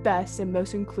best and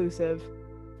most inclusive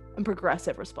and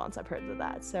progressive response I've heard to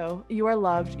that. So you are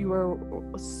loved, you are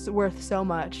worth so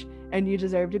much, and you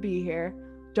deserve to be here.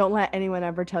 Don't let anyone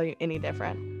ever tell you any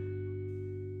different.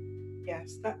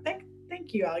 Yes,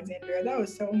 thank you, Alexandria. That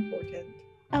was so important.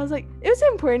 I was like, it was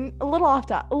important, a little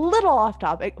off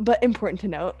topic, but important to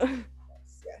note.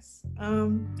 Yes.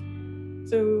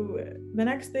 So the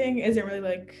next thing isn't really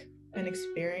like an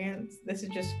experience. This is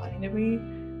just funny to me.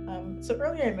 So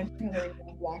earlier I mentioned how there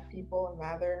were Black people in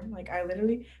Mather. Like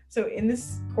so in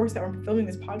this course that we're filming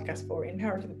this podcast for, In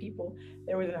Power to the People,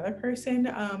 there was another person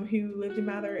who lived in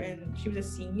Mather, and she was a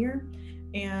senior,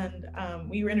 and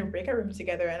we were in a breakout room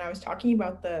together, and I was talking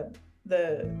about the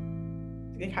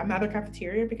Mather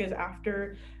cafeteria, because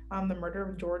after the murder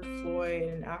of George Floyd,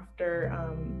 and after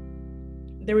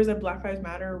there was a Black Lives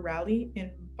Matter rally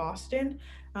in Boston.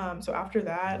 So after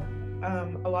that,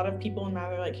 a lot of people in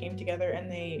Mather like came together,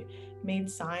 and they made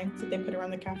signs that they put around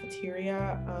the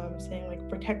cafeteria, saying like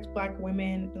protect Black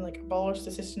women, and like abolish the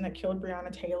system that killed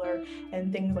Breonna Taylor,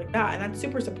 and things like that. And that's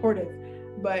super supportive.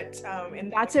 But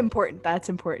and that's important. That's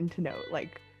important to note.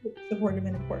 Like supportive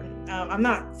and important. I'm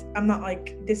not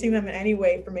like dissing them in any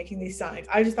way for making these signs.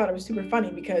 I just thought it was super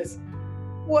funny, because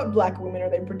what Black women are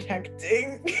they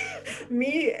protecting?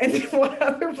 Me and one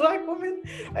other Black woman?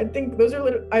 I think those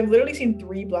are I've literally seen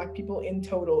 3 Black people in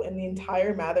total in the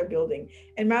entire Mather building.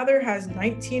 And Mather has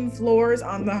 19 floors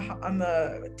on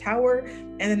the tower,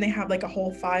 and then they have like a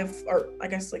whole 5, or I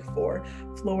guess like 4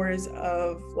 floors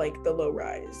of like the low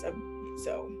rise.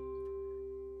 So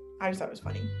I just thought it was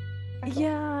funny.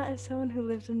 Yeah, as someone who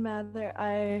lived in Mather,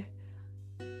 I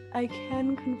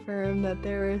can confirm that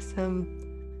there were some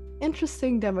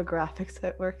interesting demographics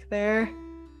at work there.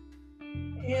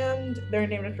 And they're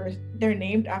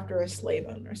named after a slave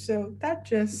owner, so that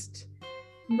just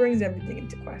brings everything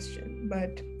into question.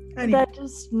 But anyway. That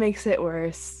just makes it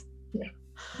worse. Yeah,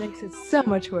 makes it so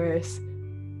much worse.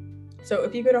 So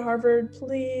if you go to Harvard,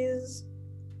 please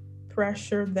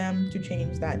pressure them to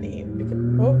change that name.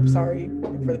 Because, sorry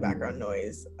for the background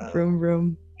noise.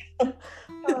 Room.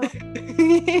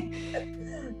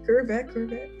 Corvette.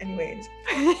 Anyways.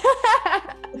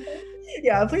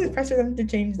 Yeah, please pressure them to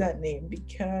change that name,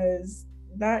 because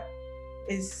that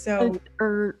is so.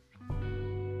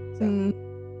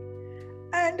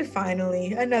 And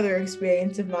finally, another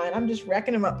experience of mine. I'm just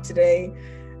racking them up today.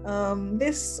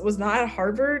 This was not at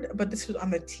Harvard, but this was on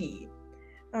the T.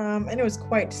 And it was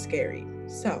quite scary.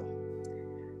 So,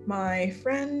 my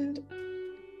friend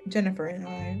Jennifer and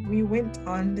I, we went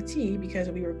on the T because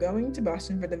we were going to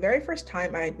Boston for the very first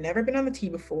time. I had never been on the T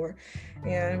before,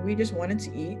 and we just wanted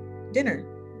to eat dinner.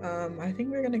 I think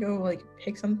we were gonna go like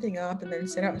pick something up and then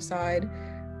sit outside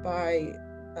by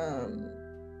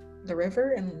the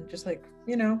river and just like,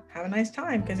 have a nice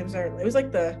time, because it was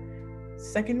like the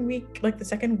second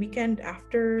weekend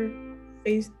after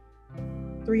phase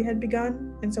 3 had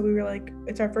begun, and so we were like,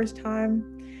 it's our first time,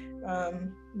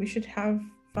 we should have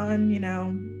fun,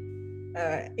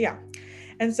 yeah.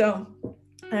 And so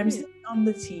I'm sitting on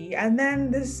the T, and then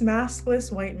this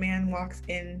maskless white man walks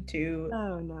into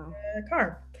the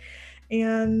car,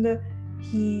 and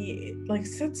he like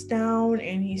sits down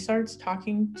and he starts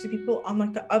talking to people on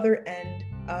like the other end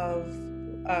of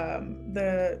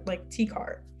the like T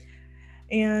car,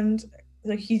 and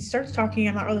like he starts talking.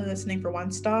 I'm not really listening for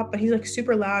one stop, but he's like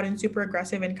super loud and super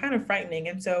aggressive and kind of frightening.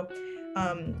 And so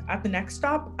at the next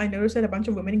stop, I noticed that a bunch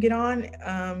of women get on,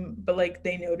 but like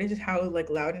they noticed how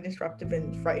like loud and disruptive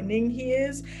and frightening he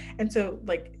is, and so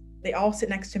like they all sit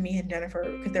next to me and Jennifer,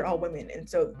 because they're all women, and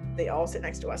so they all sit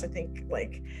next to us, I think,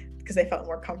 like because they felt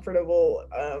more comfortable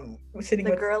sitting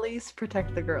the with girlies.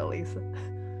 Protect the girlies.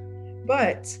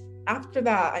 But after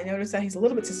that, I noticed that he's a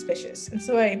little bit suspicious. And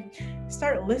so I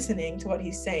start listening to what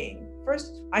he's saying.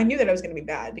 First, I knew that I was going to be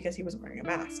bad because he wasn't wearing a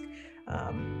mask.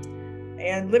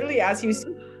 And literally, as he was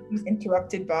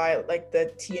interrupted by like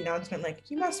the T announcement, like,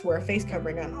 you must wear a face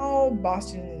covering on all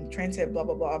Boston Transit, blah,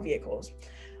 blah, blah vehicles.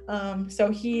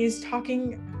 So he's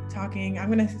talking.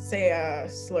 I'm going to say a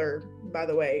slur, by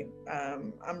the way.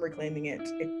 I'm reclaiming it.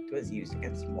 It was used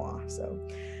against moi. So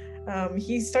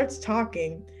he starts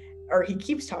talking, or he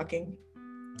keeps talking,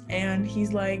 and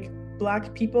he's like,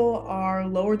 Black people are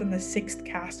lower than the 6th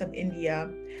caste of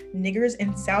India. Niggers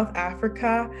in South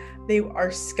Africa, they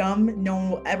are scum. No one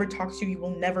will ever talk to you. You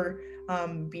will never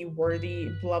be worthy,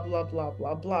 blah, blah, blah,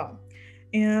 blah, blah.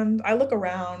 And I look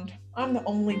around. I'm the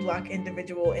only Black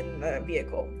individual in the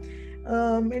vehicle.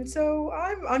 And so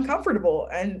I'm uncomfortable.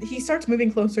 And he starts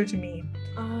moving closer to me.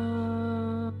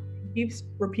 Keeps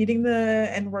repeating the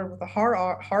N word with a hard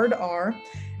R,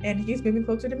 and he keeps moving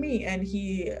closer to me. And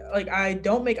he, like, I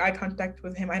don't make eye contact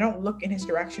with him. I don't look in his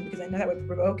direction because I know that would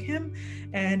provoke him.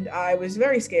 And I was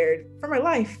very scared for my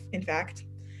life, in fact.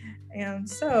 And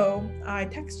so I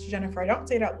text Jennifer. I don't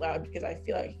say it out loud because I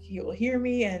feel like he will hear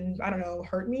me and, I don't know,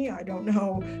 hurt me. I don't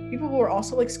know. People were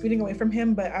also like scooting away from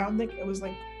him, but I don't think it was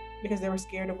like because they were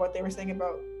scared of what they were saying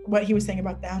about what he was saying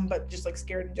about them, but just like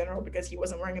scared in general because he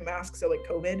wasn't wearing a mask, so like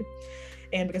COVID,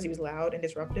 and because he was loud and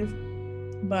disruptive.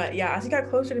 But yeah, as he got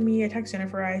closer to me, I texted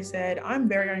Jennifer. I said, I'm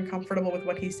very uncomfortable with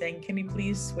what he's saying. Can we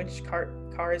please switch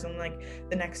cars on like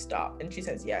the next stop? And she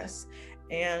says yes.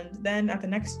 And then at the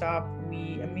next stop,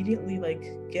 we immediately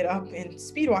like get up and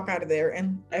speed walk out of there.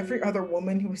 And every other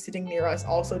woman who was sitting near us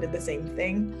also did the same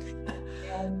thing.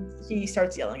 And he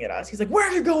starts yelling at us. He's like, where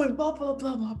are you going? Blah, blah,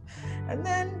 blah, blah. And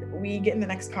then we get in the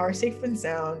next car safe and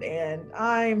sound. And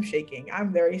I'm shaking.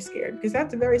 I'm very scared because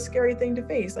that's a very scary thing to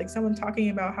face. Like someone talking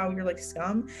about how you're like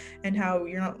scum and how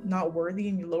you're not worthy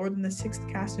and you're lower than the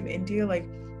 6th caste of India. Like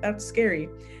that's scary.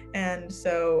 And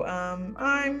so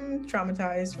I'm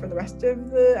traumatized for the rest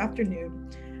of the afternoon.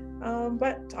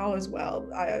 But all is well.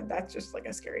 That's just like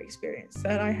a scary experience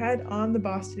that I had on the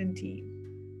Boston T.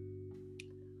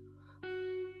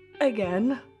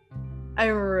 Again,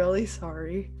 I'm really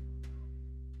sorry.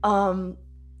 There's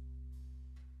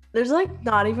like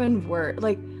not even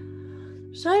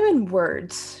there's not even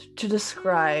words to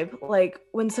describe like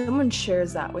when someone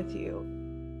shares that with you.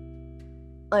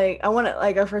 Like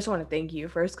I first want to thank you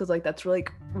first because like that's really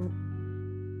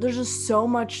there's just so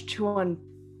much to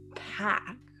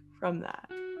unpack from that.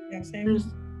 Yeah,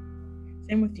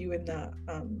 same with you in the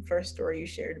first story you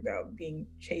shared about being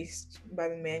chased by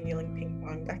the man yelling ping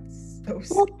pong. That's so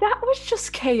scary. Well, that was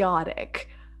just chaotic,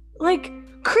 like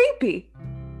creepy,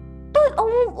 but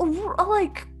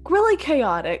like really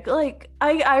chaotic. Like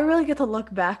I really get to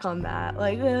look back on that.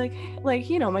 Like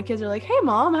you know, my kids are like, "Hey,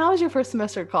 mom, how was your first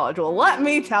semester of college?" Well, let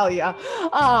me tell you,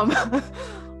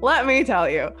 let me tell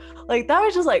you, like that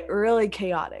was just like really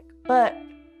chaotic. But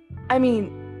I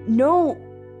mean, no,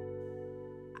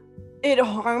 it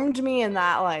harmed me in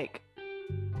that like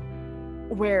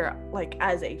where like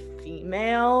as a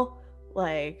female,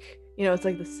 like you know, it's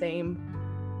like the same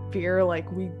fear,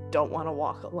 like we don't want to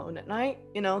walk alone at night.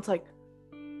 You know, it's like.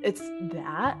 It's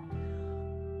that,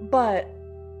 but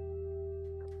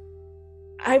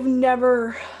I've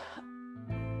never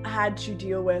had to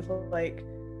deal with like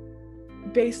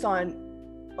based on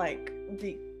like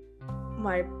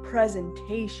my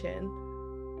presentation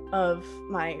of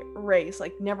my race,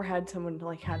 like never had someone to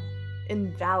like have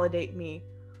invalidate me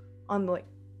on like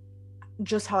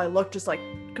just how I look, just like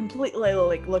completely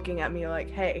like looking at me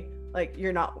like, hey, like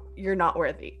you're not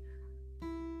worthy,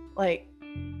 like.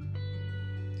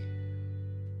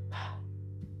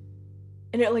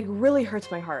 And it like really hurts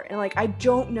my heart. And like I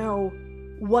don't know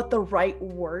what the right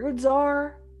words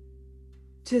are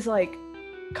to like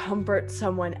comfort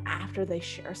someone after they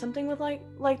share something with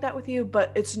like that with you,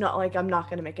 but it's not like I'm not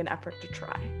gonna make an effort to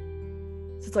try.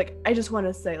 So it's like I just want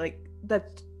to say like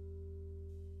that's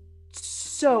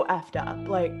so effed up.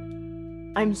 Like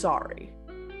I'm sorry.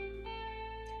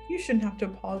 You shouldn't have to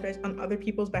apologize on other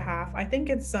people's behalf. I think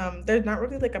it's there's not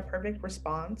really like a perfect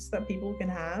response that people can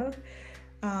have.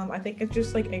 I think it's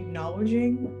just like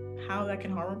acknowledging how that can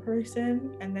harm a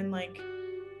person and then like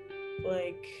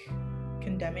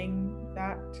condemning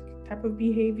that type of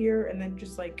behavior and then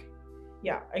just like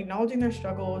acknowledging their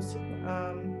struggles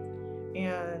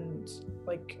and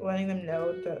like letting them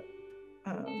know that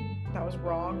that was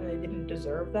wrong and they didn't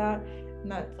deserve that,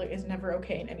 and that like is never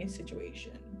okay in any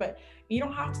situation. But you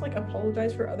don't have to like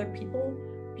apologize for other people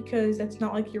because that's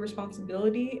not like your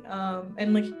responsibility,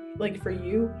 and like for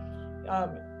you,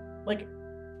 like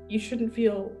you shouldn't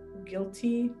feel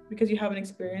guilty because you haven't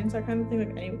experienced that kind of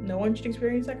thing. Like no one should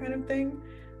experience that kind of thing.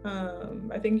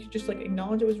 I think you should just like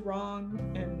acknowledge it was wrong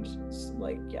and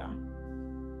like yeah,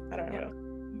 I don't know.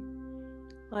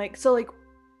 Like so like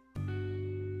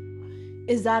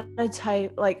is that a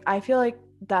type like I feel like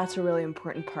that's a really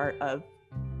important part of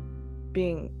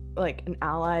being like an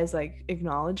ally is like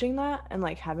acknowledging that and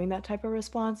like having that type of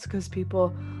response, because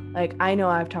people like I know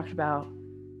I've talked about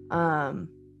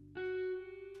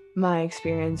my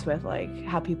experience with like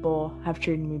how people have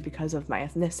treated me because of my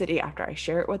ethnicity after I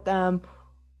share it with them,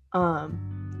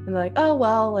 and they're like, oh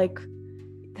well, like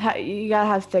you gotta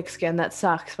have thick skin, that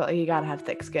sucks, but like, you gotta have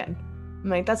thick skin. I'm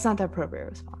like, that's not the appropriate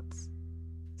response.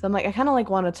 So I'm like, I kind of like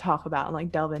want to talk about and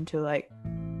like delve into like,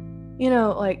 you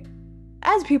know, like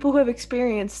as people who have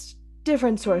experienced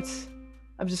different sorts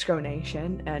of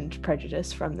discrimination and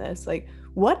prejudice from this, like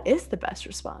what is the best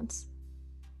response?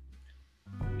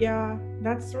 Yeah,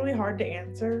 that's really hard to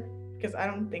answer because I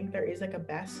don't think there is like a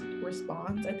best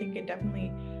response. I think it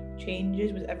definitely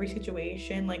changes with every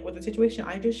situation. Like with the situation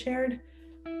I just shared,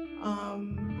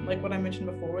 like what I mentioned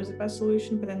before was the best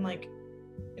solution, but then like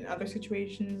in other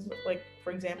situations, like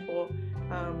for example,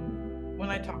 when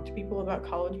I talked to people about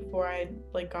college before I had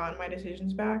like gotten my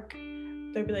decisions back,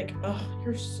 they'd be like, "Oh,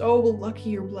 you're so lucky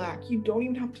you're Black. You don't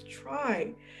even have to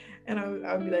try." And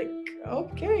I would be like,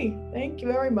 "Okay, thank you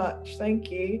very much, thank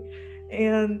you."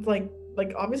 And like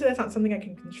obviously that's not something I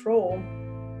can control,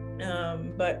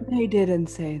 but They didn't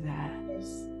say that.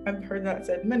 yes, I've heard that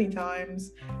said many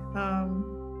times.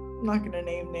 I'm not gonna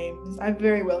name names. I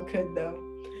very well could though.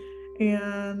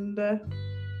 And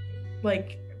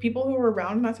like people who were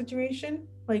around in that situation,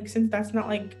 like since that's not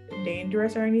like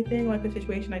dangerous or anything, like the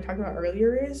situation I talked about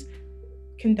earlier is,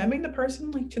 condemning the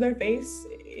person like to their face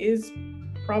is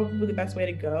probably the best way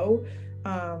to go.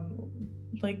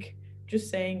 Like just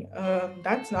saying,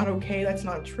 that's not okay, that's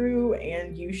not true,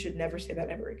 and you should never say that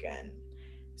ever again.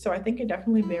 So I think it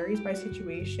definitely varies by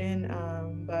situation,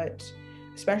 but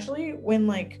especially when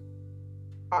like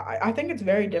I think it's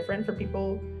very different for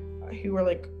people who are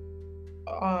like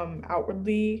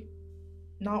outwardly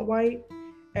not white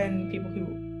and people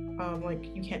who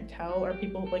like you can't tell, or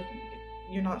people like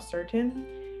you're not certain,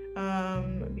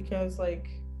 because like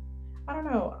I don't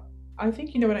know, I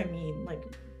think you know what I mean, like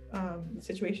the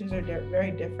situations are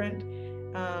very different,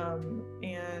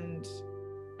 and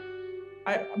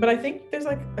but I think there's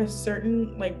like a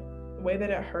certain like way that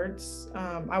it hurts.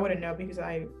 I wouldn't know because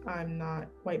I'm not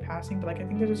white passing, but like I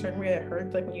think there's a certain way that it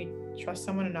hurts, like when you trust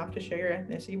someone enough to share your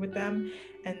ethnicity with them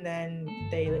and then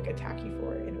they like attack you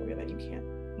for it in a way that you can't,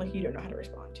 like you don't know how to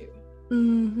respond to.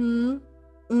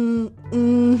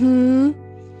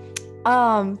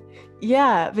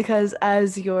 Yeah, because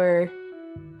as you're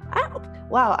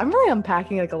wow, I'm really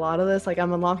unpacking like a lot of this. Like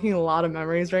I'm unlocking a lot of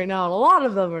memories right now, and a lot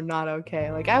of them are not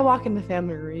okay. Like I walk into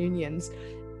family reunions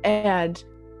and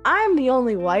I'm the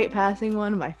only white passing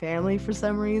one in my family for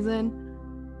some reason.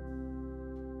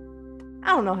 I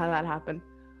don't know how that happened.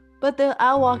 But then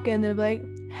I'll walk in, they'll be like,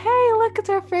 hey, look, it's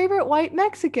our favorite white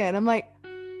Mexican. I'm like,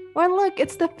 well, look,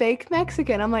 it's the fake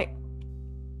Mexican. I'm like,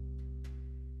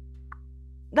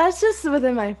 that's just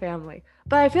within my family.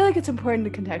 But I feel like it's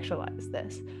important to contextualize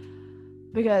this.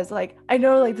 Because, like, I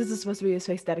know, like, this is supposed to be a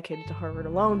space dedicated to Harvard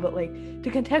alone, but, like, to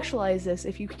contextualize this,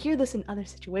 if you hear this in other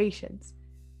situations,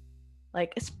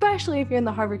 like, especially if you're in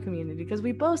the Harvard community, because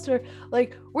we boast are,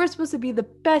 like, we're supposed to be the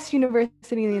best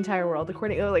university in the entire world,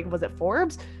 according to, like, was it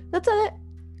Forbes? That's it.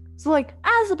 So, like,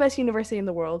 as the best university in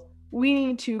the world, we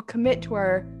need to commit to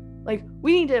our, like,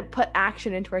 we need to put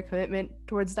action into our commitment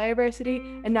towards diversity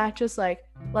and not just, like,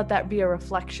 let that be a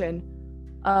reflection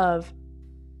of,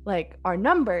 like, our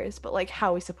numbers, but, like,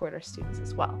 how we support our students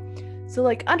as well. So,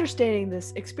 like, understanding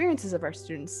this experiences of our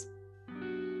students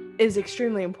is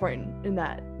extremely important in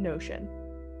that notion.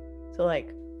 So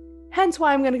like, hence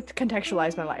why I'm going to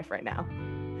contextualize my life right now.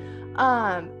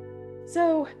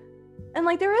 So, and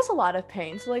like there is a lot of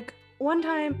pain. So like one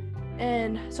time,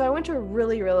 and so I went to a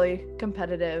really, really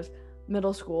competitive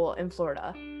middle school in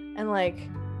Florida, and like,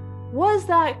 was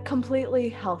that completely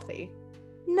healthy?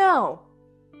 No.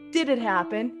 Did it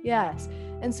happen? Yes.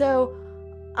 And so,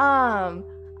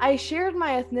 I shared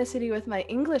my ethnicity with my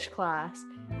English class,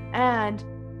 and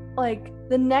like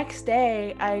the next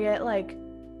day I get like,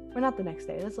 or not the next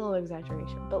day, that's a little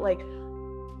exaggeration, but like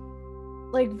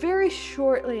very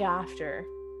shortly after,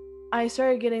 I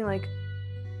started getting like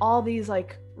all these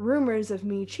like rumors of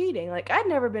me cheating. Like I'd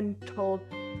never been told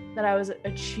that I was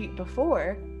a cheat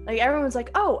before. Like everyone's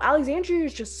like, oh, Alexandria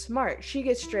is just smart, she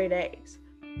gets straight A's.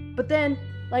 But then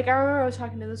like I remember I was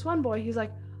talking to this one boy, he's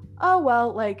like, oh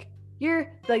well, like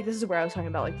you're like, this is where I was talking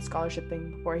about like the scholarship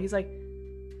thing before, he's like,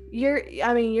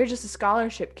 you're just a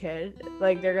scholarship kid.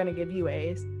 Like, they're gonna give you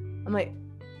A's. I'm like,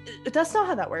 that's not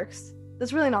how that works.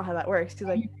 That's really not how that works. He's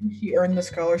like, she earned the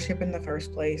scholarship in the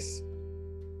first place.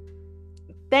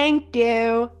 thank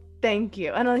you.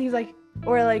 And he's like,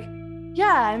 or like,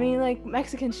 yeah, I mean, like,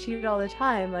 Mexicans cheat all the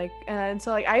time. Like, and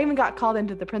so like, I even got called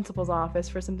into the principal's office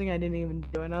for something I didn't even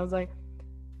do. And I was like,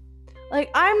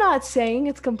 I'm not saying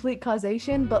it's complete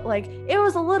causation, but like, it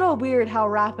was a little weird how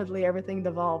rapidly everything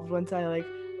devolved once I like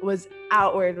was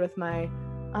outward with my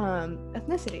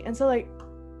ethnicity. And so like,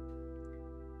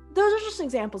 those are just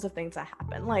examples of things that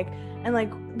happen. Like, and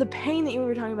like the pain that you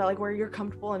were talking about, like where you're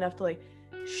comfortable enough to like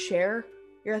share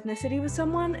your ethnicity with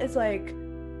someone, is like,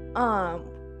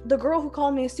 the girl who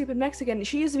called me a stupid Mexican,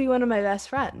 she used to be one of my best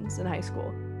friends in high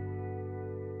school.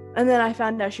 And then I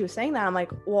found out she was saying that. I'm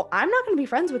like, well, I'm not going to be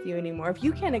friends with you anymore. If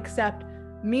you can't accept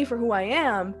me for who I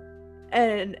am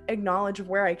and acknowledge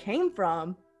where I came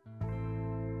from,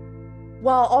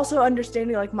 while also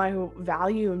understanding like my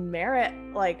value and merit,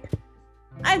 like,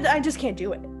 I just can't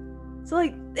do it. So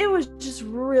like, it was just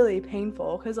really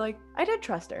painful because like, I did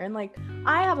trust her. And like,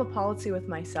 I have a policy with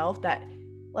myself that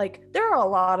like, there are a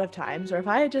lot of times where if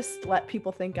I had just let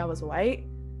people think I was white,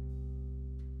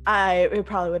 it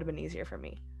probably would have been easier for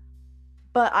me.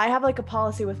 But I have like a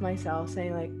policy with myself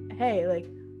saying like, hey, like,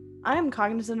 I'm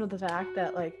cognizant of the fact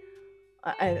that like,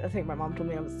 I think my mom told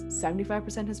me I was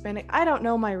 75% Hispanic. I don't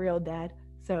know my real dad,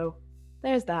 so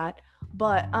there's that.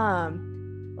 But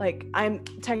like, I'm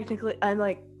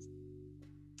like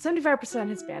 75%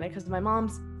 Hispanic because my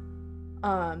mom's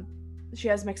she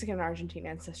has Mexican and Argentine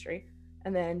ancestry,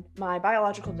 and then my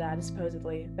biological dad is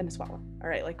supposedly Venezuelan. All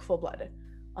right, like full-blooded,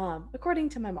 according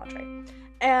to my madre.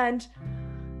 And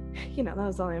you know, that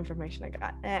was all the information I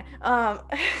got.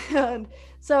 And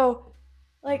so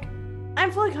like,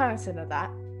 I'm fully cognizant of that,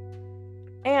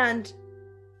 and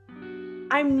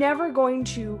I'm never going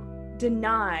to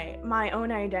deny my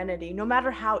own identity, no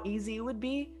matter how easy it would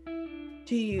be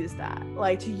to use that,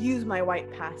 like to use my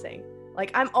white passing.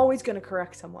 Like, I'm always going to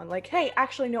correct someone like, hey,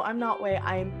 actually no, I'm not white,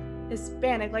 I'm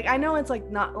Hispanic. Like, I know it's like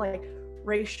not like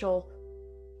racial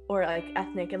or like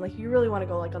ethnic, and like you really want to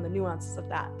go like on the nuances of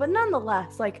that, but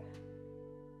nonetheless, like,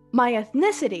 my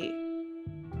ethnicity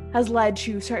has led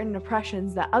to certain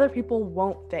oppressions that other people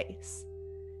won't face.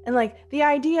 And like, the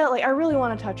idea, like, I really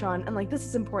want to touch on, and like, this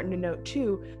is important to note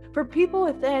too, for people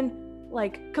within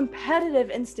like competitive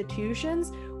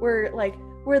institutions where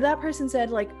that person said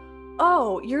like,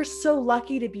 oh, you're so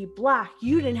lucky to be Black,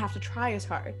 you didn't have to try as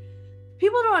hard.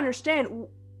 People don't understand,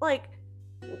 like,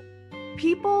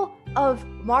 people of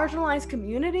marginalized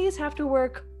communities have to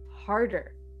work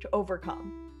harder to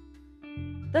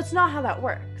overcome. That's not how that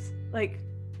works. Like,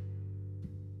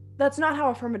 that's not how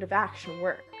affirmative action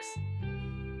works.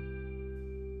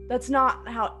 That's not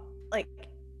how like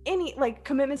any like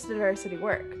commitments to diversity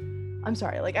work. I'm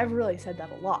sorry, like, I've really said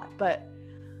that a lot, but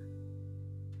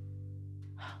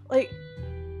like,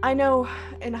 I know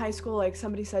in high school, like,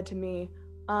 somebody said to me,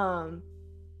 oh,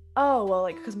 well,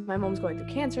 like, because my mom's going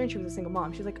through cancer and she was a single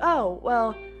mom. She's like, oh,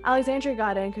 well, Alexandria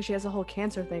got in because she has a whole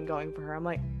cancer thing going for her. I'm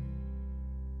like,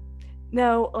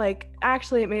 no, like,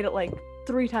 actually, it made it like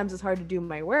 3 times as hard to do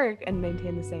my work and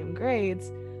maintain the same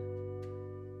grades.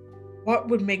 What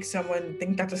would make someone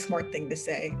think that's a smart thing to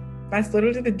say? That's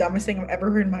literally the dumbest thing I've ever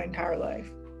heard in my entire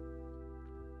life.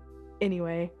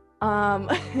 Anyway,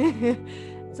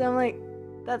 so I'm like,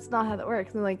 that's not how that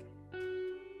works. And like,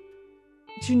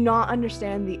 to not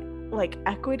understand the like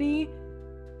equity,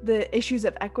 the issues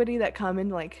of equity that come in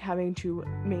like having to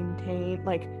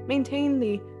maintain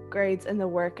the grades and the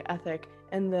work ethic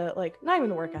and the like, not even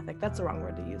the work ethic, that's the wrong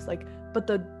word to use, like, but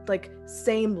the like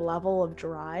same level of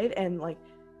drive, and like,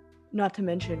 not to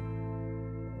mention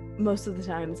most of the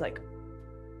times like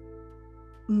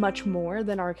much more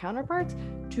than our counterparts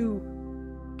to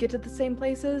get to the same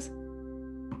places,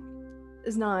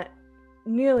 is not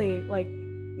nearly like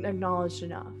acknowledged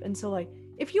enough. And so like,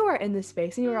 if you are in this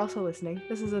space and you're also listening,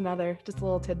 this is another just a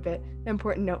little tidbit,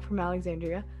 important note from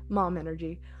Alexandria, mom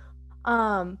energy,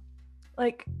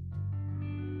 like,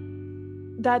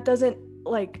 that doesn't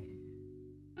like,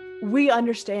 we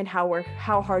understand how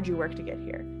hard you work to get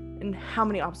here and how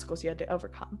many obstacles you had to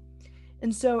overcome.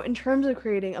 And so in terms of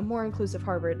creating a more inclusive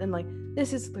Harvard, and like,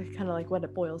 this is like, kind of like what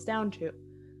it boils down to,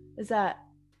 is that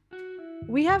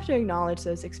we have to acknowledge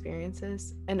those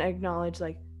experiences and acknowledge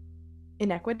like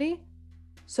inequity.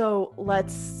 So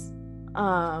let's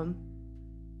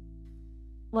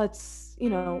you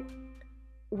know,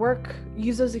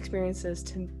 use those experiences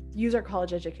to use our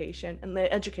college education and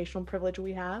the educational privilege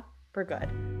we have for good,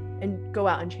 and go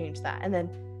out and change that, and then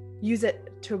use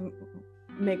it to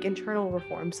make internal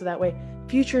reforms so that way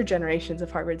future generations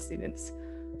of Harvard students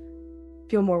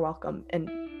feel more welcome and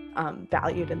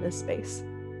valued in this space.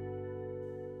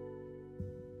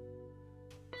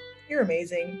 You're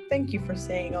amazing. Thank you for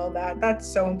saying all that. That's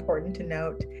so important to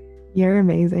note. You're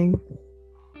amazing.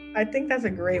 I think that's a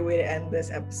great way to end this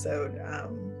episode.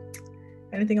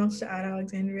 Anything else to add,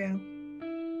 Alexandria?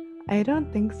 I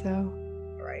don't think so.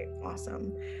 All right,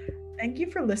 awesome. Thank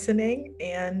you for listening,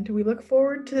 and we look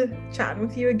forward to chatting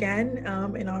with you again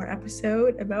in our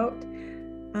episode about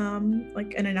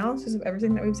like an analysis of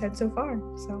everything that we've said so far.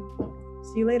 So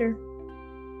see you later.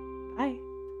 Bye.